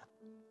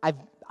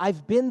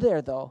 I've been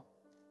there, though.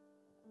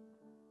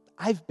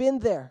 I've been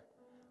there.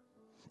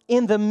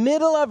 In the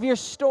middle of your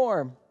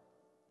storm,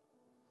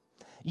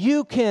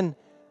 you can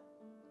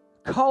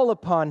call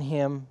upon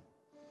Him,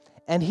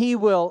 and He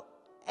will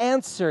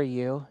answer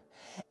you,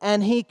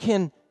 and He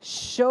can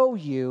show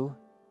you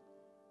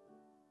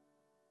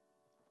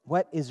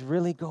what is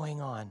really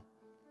going on.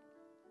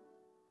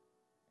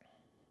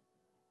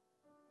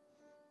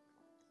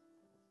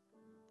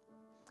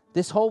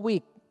 This whole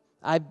week,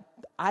 I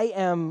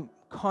am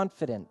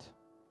confident.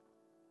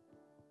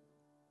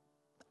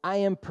 I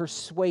am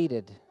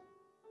persuaded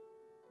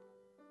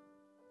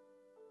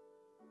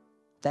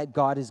that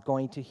God is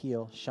going to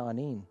heal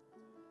Shawneen.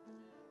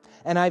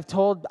 And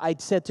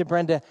I'd said to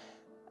Brenda,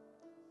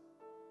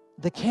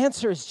 the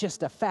cancer is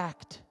just a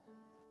fact.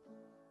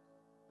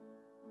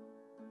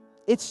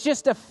 It's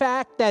just a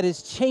fact that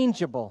is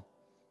changeable.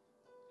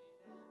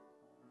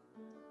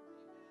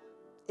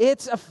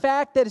 It's a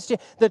fact that is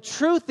changeable. The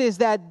truth is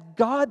that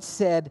God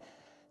said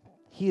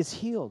He is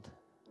healed.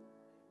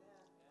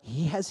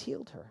 He has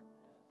healed her.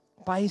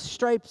 By His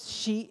stripes,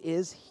 she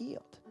is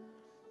healed.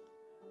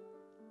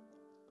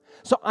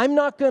 So I'm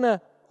not going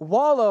to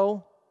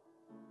wallow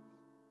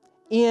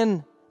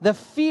in the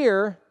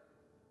fear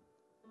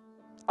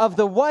of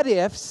the what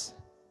ifs.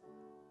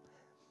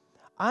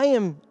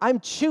 I'm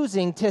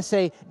choosing to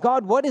say,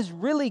 God, what is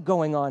really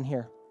going on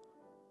here?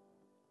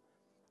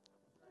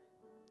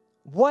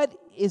 What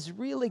is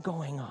really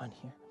going on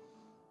here?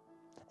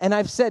 And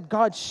I've said,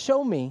 God,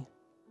 show me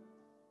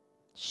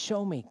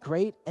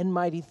great and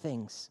mighty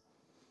things.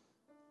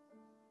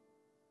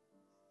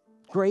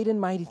 Great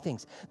and mighty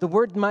things. The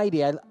word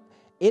mighty,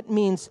 it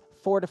means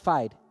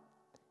fortified.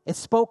 It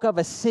spoke of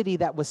a city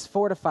that was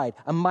fortified,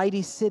 a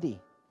mighty city.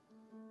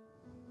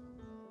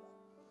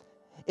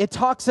 It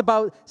talks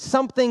about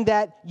something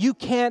that you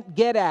can't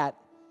get at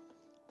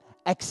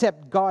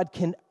except God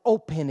can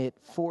open it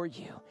for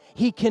you.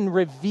 He can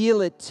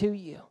reveal it to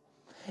you.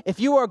 If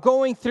you are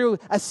going through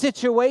a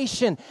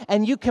situation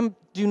and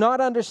do not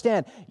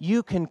understand,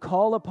 you can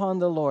call upon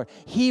the Lord.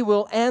 He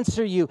will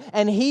answer you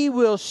and He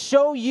will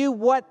show you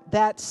what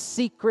that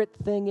secret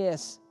thing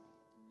is.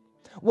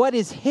 What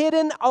is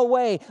hidden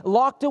away,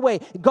 locked away,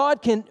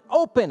 God can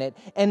open it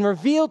and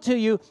reveal to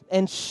you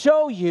and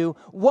show you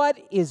what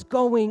is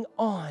going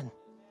on.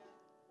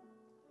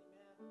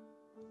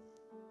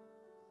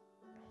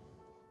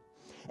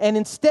 And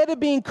instead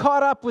of being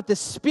caught up with the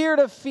spirit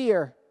of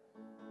fear,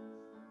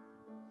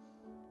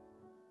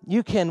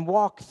 you can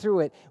walk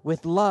through it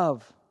with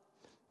love,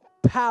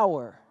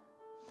 power,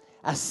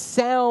 a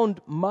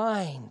sound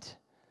mind.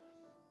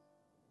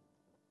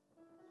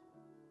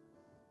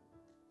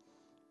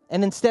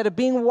 And instead of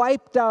being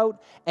wiped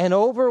out and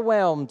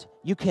overwhelmed,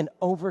 you can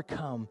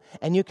overcome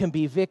and you can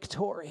be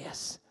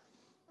victorious.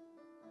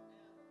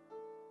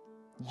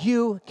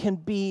 You can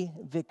be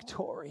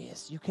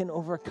victorious. You can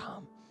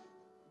overcome.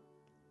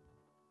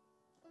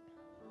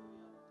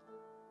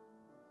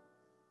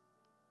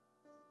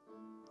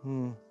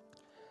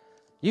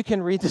 You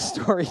can read the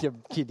story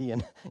of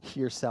Gideon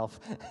yourself.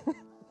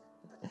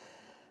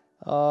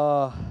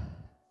 I'm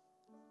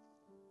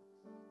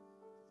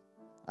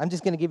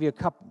just going to give you a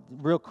couple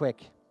real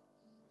quick.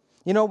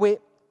 You know,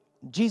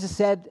 Jesus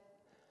said,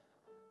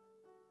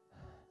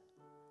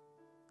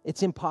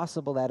 it's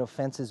impossible that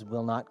offenses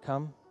will not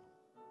come.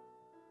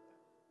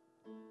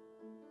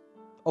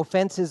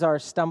 Offenses are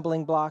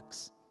stumbling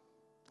blocks,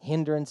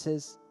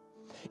 hindrances.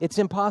 It's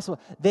impossible.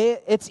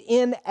 It's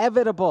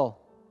inevitable.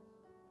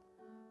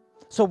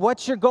 So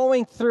what you're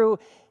going through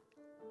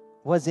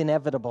was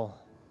inevitable.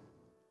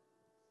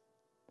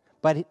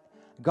 But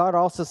God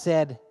also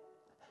said,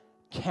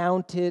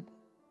 count it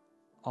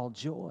all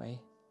joy.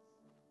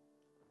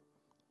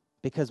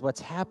 Because what's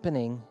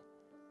happening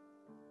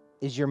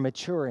is you're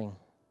maturing.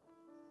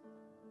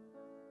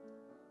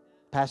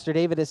 Pastor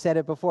David has said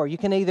it before. You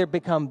can either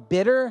become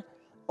bitter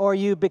or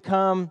you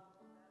become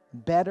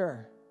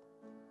better.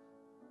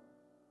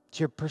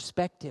 It's your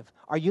perspective.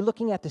 Are you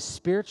looking at the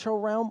spiritual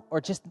realm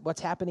or just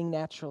what's happening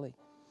naturally?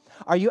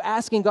 Are you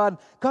asking God,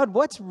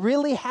 what's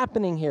really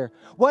happening here?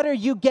 What are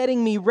you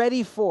getting me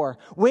ready for?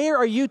 Where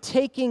are you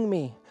taking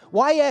me?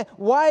 Why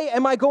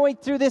am I going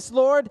through this,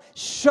 Lord?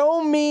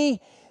 Show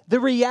me the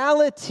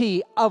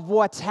reality of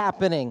what's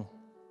happening.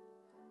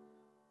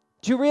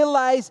 Do you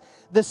realize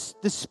the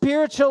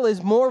spiritual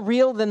is more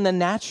real than the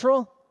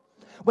natural?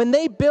 When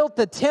they built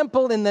the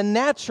temple in the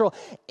natural,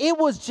 it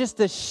was just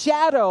a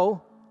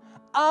shadow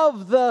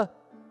of the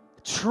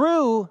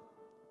true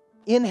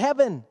in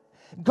heaven.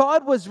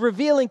 God was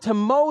revealing to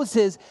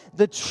Moses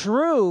the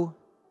true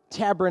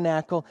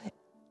tabernacle,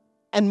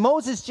 and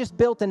Moses just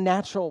built a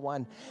natural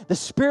one. The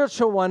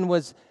spiritual one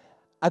was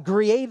a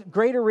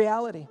greater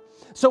reality.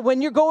 So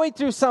when you're going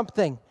through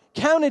something,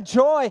 count it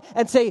joy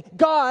and say,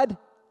 God,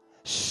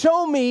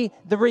 show me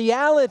the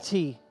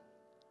reality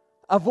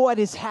of what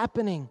is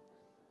happening.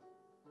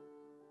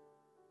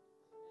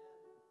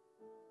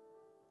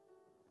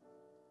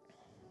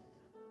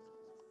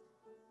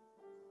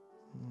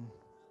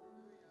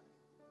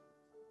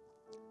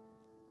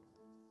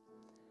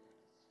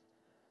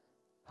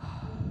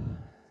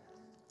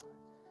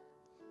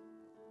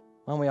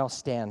 Why don't we all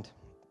stand?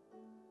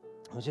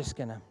 I was just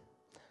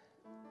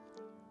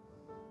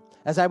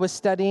as I was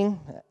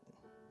studying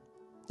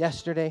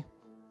yesterday,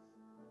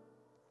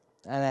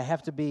 and I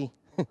have to be,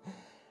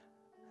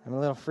 I'm a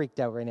little freaked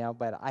out right now,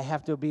 but I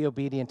have to be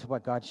obedient to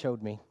what God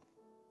showed me.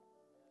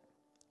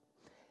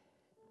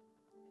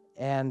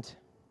 And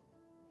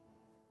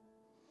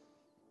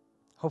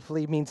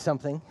hopefully it means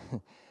something.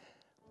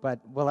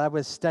 But while I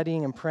was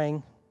studying and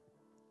praying,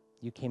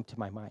 you came to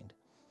my mind.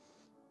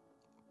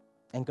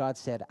 And God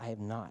said, I have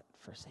not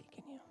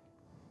forsaken you.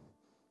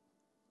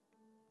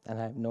 And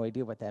I have no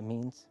idea what that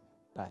means,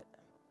 but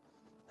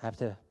I have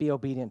to be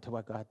obedient to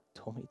what God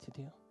told me to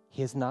do.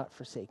 He has not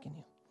forsaken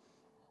you.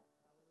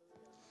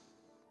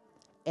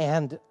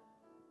 And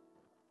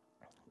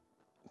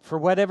for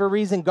whatever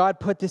reason, God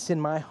put this in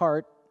my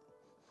heart.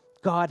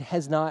 God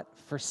has not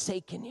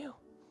forsaken you.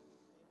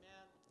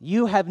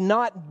 You have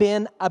not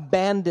been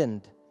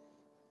abandoned.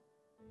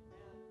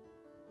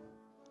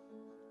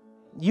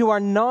 You are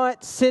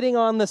not sitting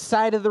on the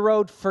side of the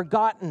road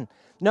forgotten.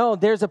 No,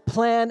 there's a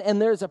plan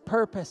and there's a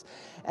purpose.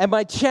 And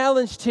my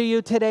challenge to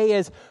you today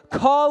is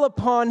call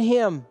upon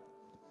Him.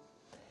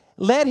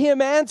 Let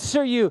Him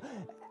answer you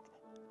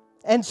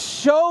and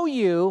show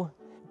you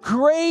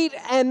great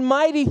and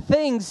mighty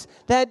things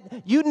that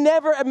you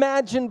never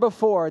imagined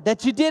before,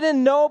 that you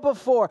didn't know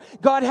before.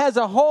 God has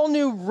a whole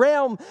new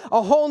realm,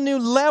 a whole new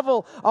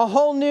level, a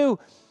whole new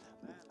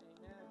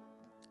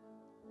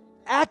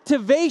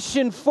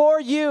activation for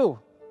you.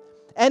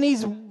 And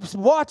He's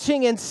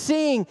watching and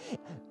seeing,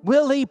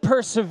 will he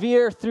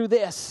persevere through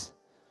this?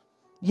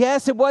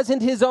 Yes, it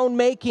wasn't his own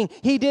making.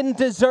 He didn't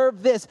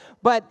deserve this.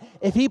 But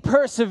if he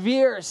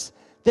perseveres,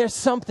 there's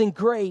something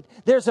great.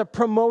 There's a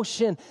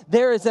promotion.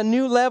 There is a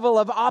new level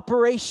of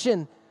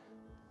operation.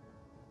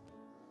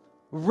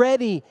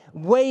 Ready,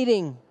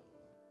 waiting.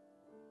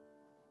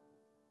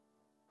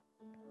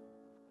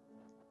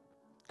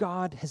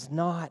 God has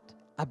not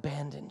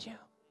abandoned you.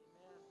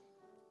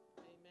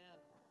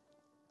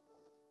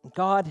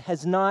 God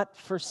has not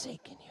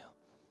forsaken you.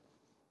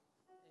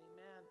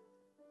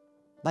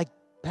 Like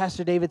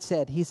Pastor David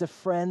said, He's a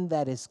friend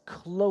that is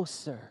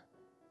closer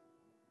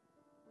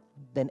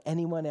than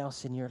anyone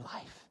else in your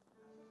life.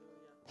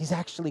 He's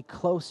actually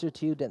closer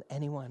to you than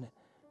anyone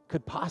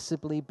could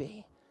possibly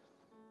be.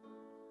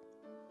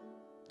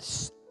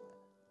 Just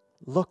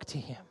look to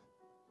Him.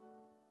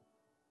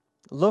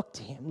 Look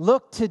to Him.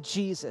 Look to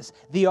Jesus,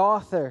 the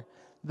author,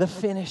 the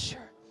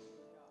finisher,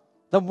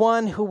 the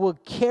one who will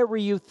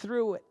carry you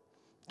through it,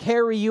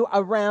 carry you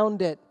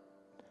around it,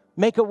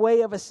 make a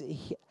way of us.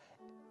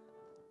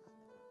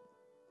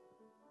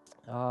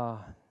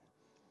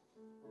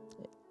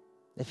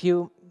 If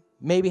you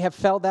maybe have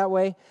felt that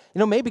way,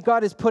 maybe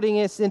God is putting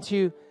us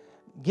into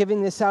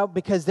giving this out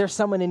because there's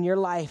someone in your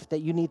life that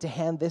you need to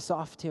hand this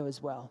off to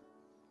as well.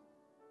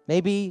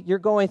 Maybe you're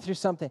going through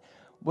something,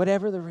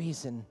 whatever the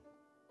reason.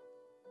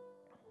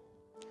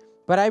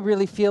 But I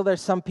really feel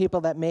there's some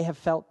people that may have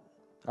felt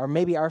or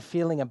maybe are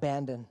feeling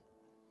abandoned.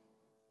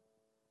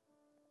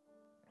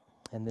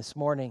 And this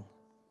morning,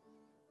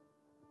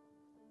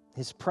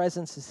 His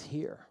presence is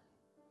here.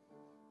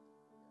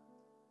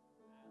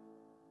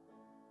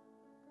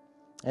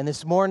 And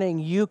this morning,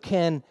 you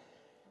can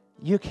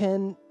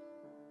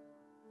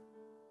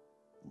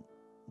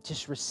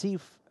just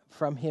receive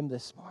from Him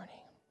this morning.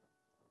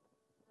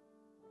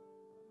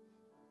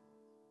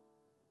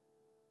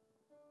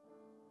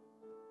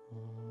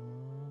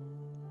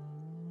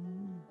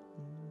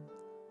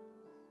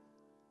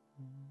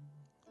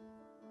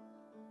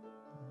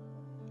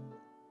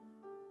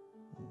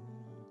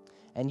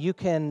 And you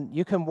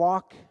can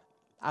walk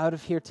out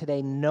of here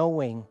today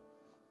knowing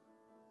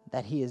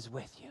that He is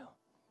with you.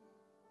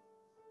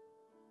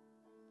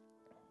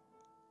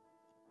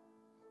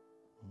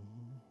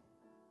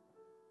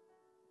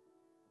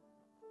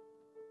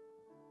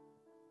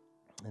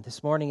 And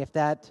this morning,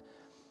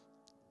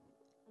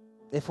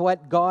 if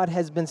what God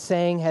has been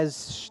saying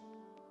has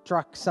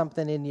struck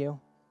something in you,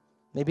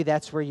 maybe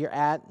that's where you're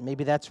at,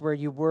 maybe that's where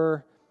you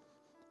were,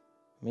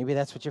 maybe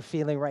that's what you're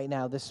feeling right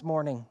now this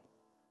morning.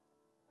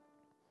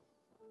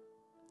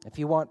 If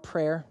you want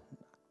prayer,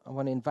 I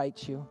want to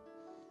invite you.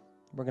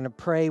 We're going to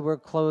pray. We'll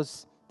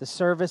close the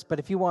service. But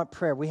if you want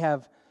prayer, we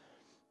have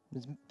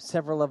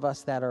several of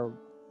us that are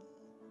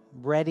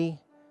ready,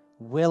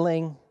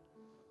 willing,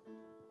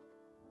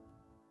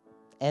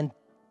 and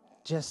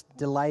just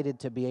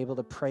delighted to be able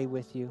to pray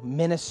with you,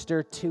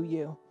 minister to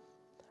you,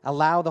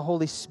 allow the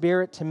Holy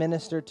Spirit to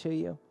minister to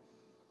you.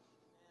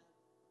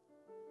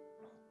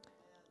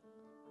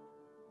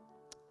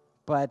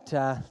 But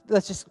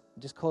let's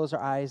just close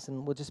our eyes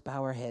and we'll just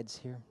bow our heads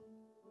here.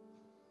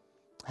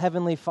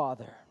 Heavenly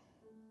Father,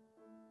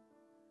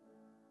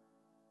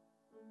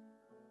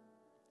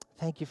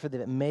 thank you for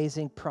the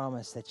amazing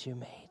promise that you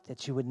made,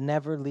 that you would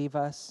never leave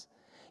us,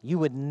 you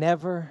would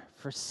never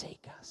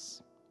forsake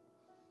us.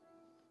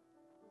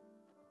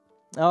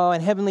 Oh,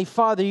 and Heavenly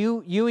Father,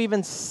 you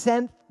even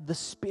sent the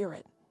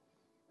Spirit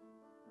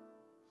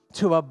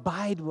to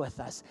abide with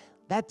us,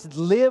 that's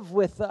live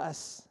with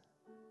us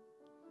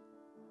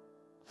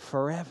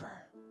forever.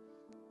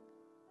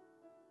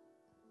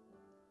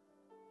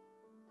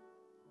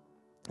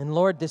 And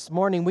Lord, this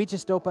morning we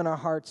just open our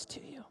hearts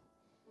to you.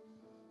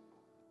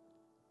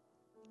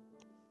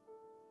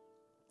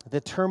 The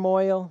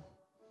turmoil,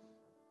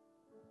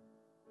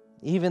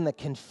 even the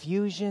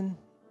confusion,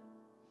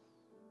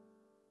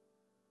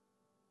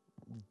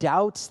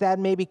 doubts that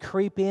maybe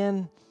creep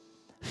in,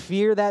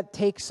 fear that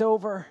takes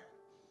over.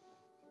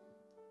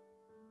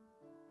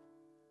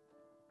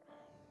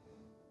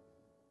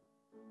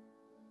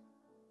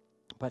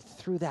 But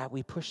through that,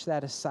 we push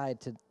that aside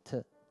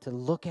to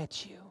look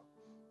at you.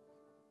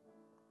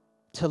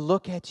 To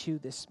look at you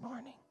this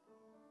morning.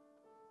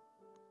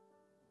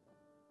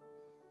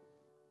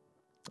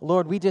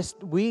 Lord,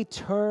 we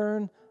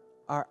turn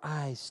our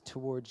eyes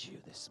towards you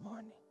this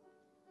morning.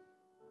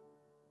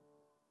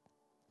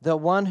 The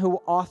one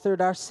who authored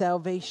our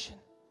salvation.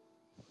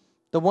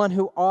 The one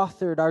who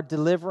authored our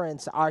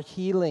deliverance, our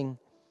healing,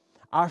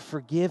 our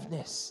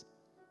forgiveness.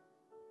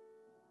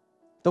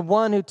 The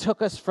one who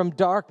took us from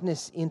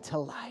darkness into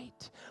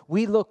light.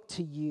 We look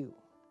to you.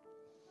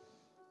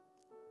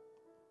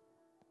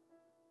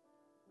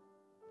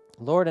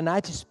 Lord, and I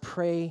just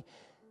pray,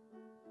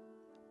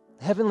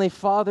 Heavenly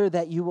Father,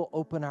 that you will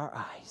open our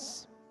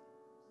eyes.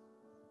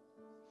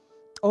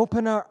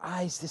 Open our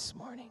eyes this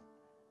morning.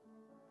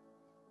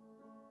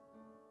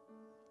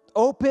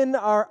 Open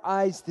our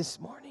eyes this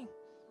morning.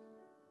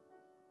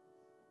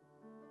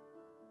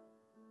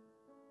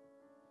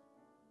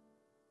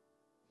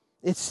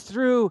 It's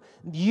through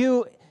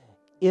you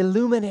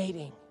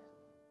illuminating,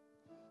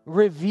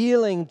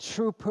 revealing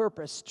true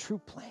purpose, true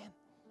plan.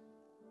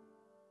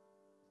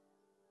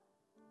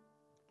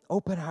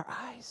 Open our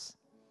eyes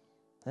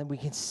that we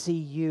can see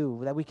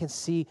you, that we can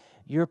see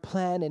your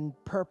plan and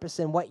purpose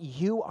and what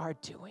you are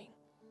doing.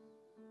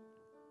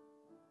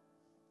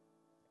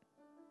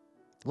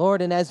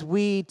 Lord, and as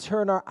we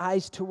turn our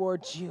eyes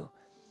towards you,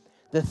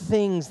 the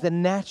things, the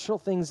natural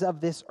things of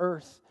this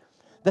earth,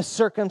 the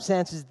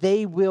circumstances,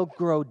 they will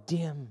grow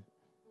dim.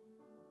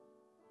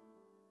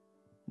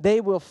 They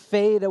will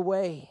fade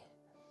away.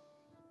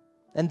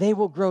 And they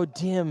will grow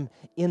dim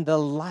in the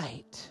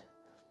light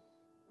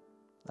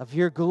of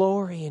your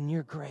glory and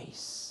your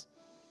grace.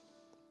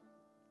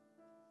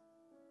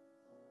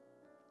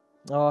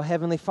 Oh,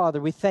 Heavenly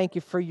Father, we thank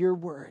you for your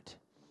word.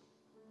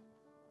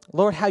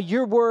 Lord, how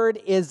your word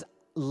is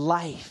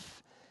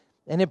life.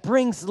 And it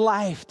brings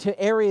life to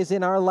areas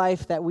in our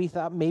life that we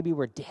thought maybe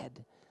were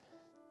dead.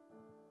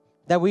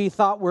 That we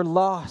thought were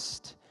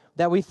lost.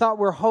 That we thought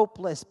were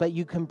hopeless, but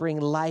you can bring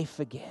life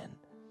again.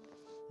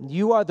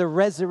 You are the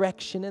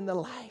resurrection and the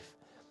life.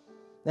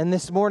 And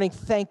this morning,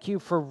 thank you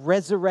for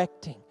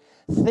resurrecting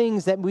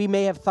things that we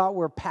may have thought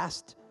were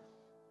past,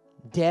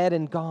 dead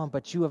and gone,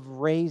 but you have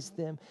raised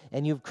them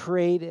and you've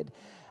created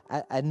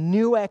a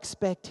new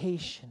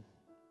expectation.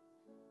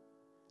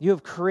 You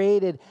have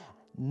created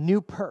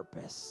new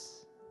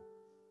purpose.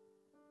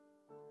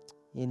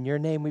 In your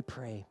name we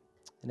pray.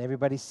 And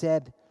everybody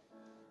said,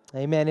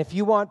 amen. If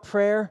you want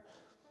prayer,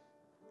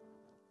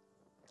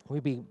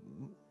 we'd be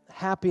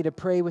happy to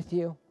pray with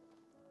you.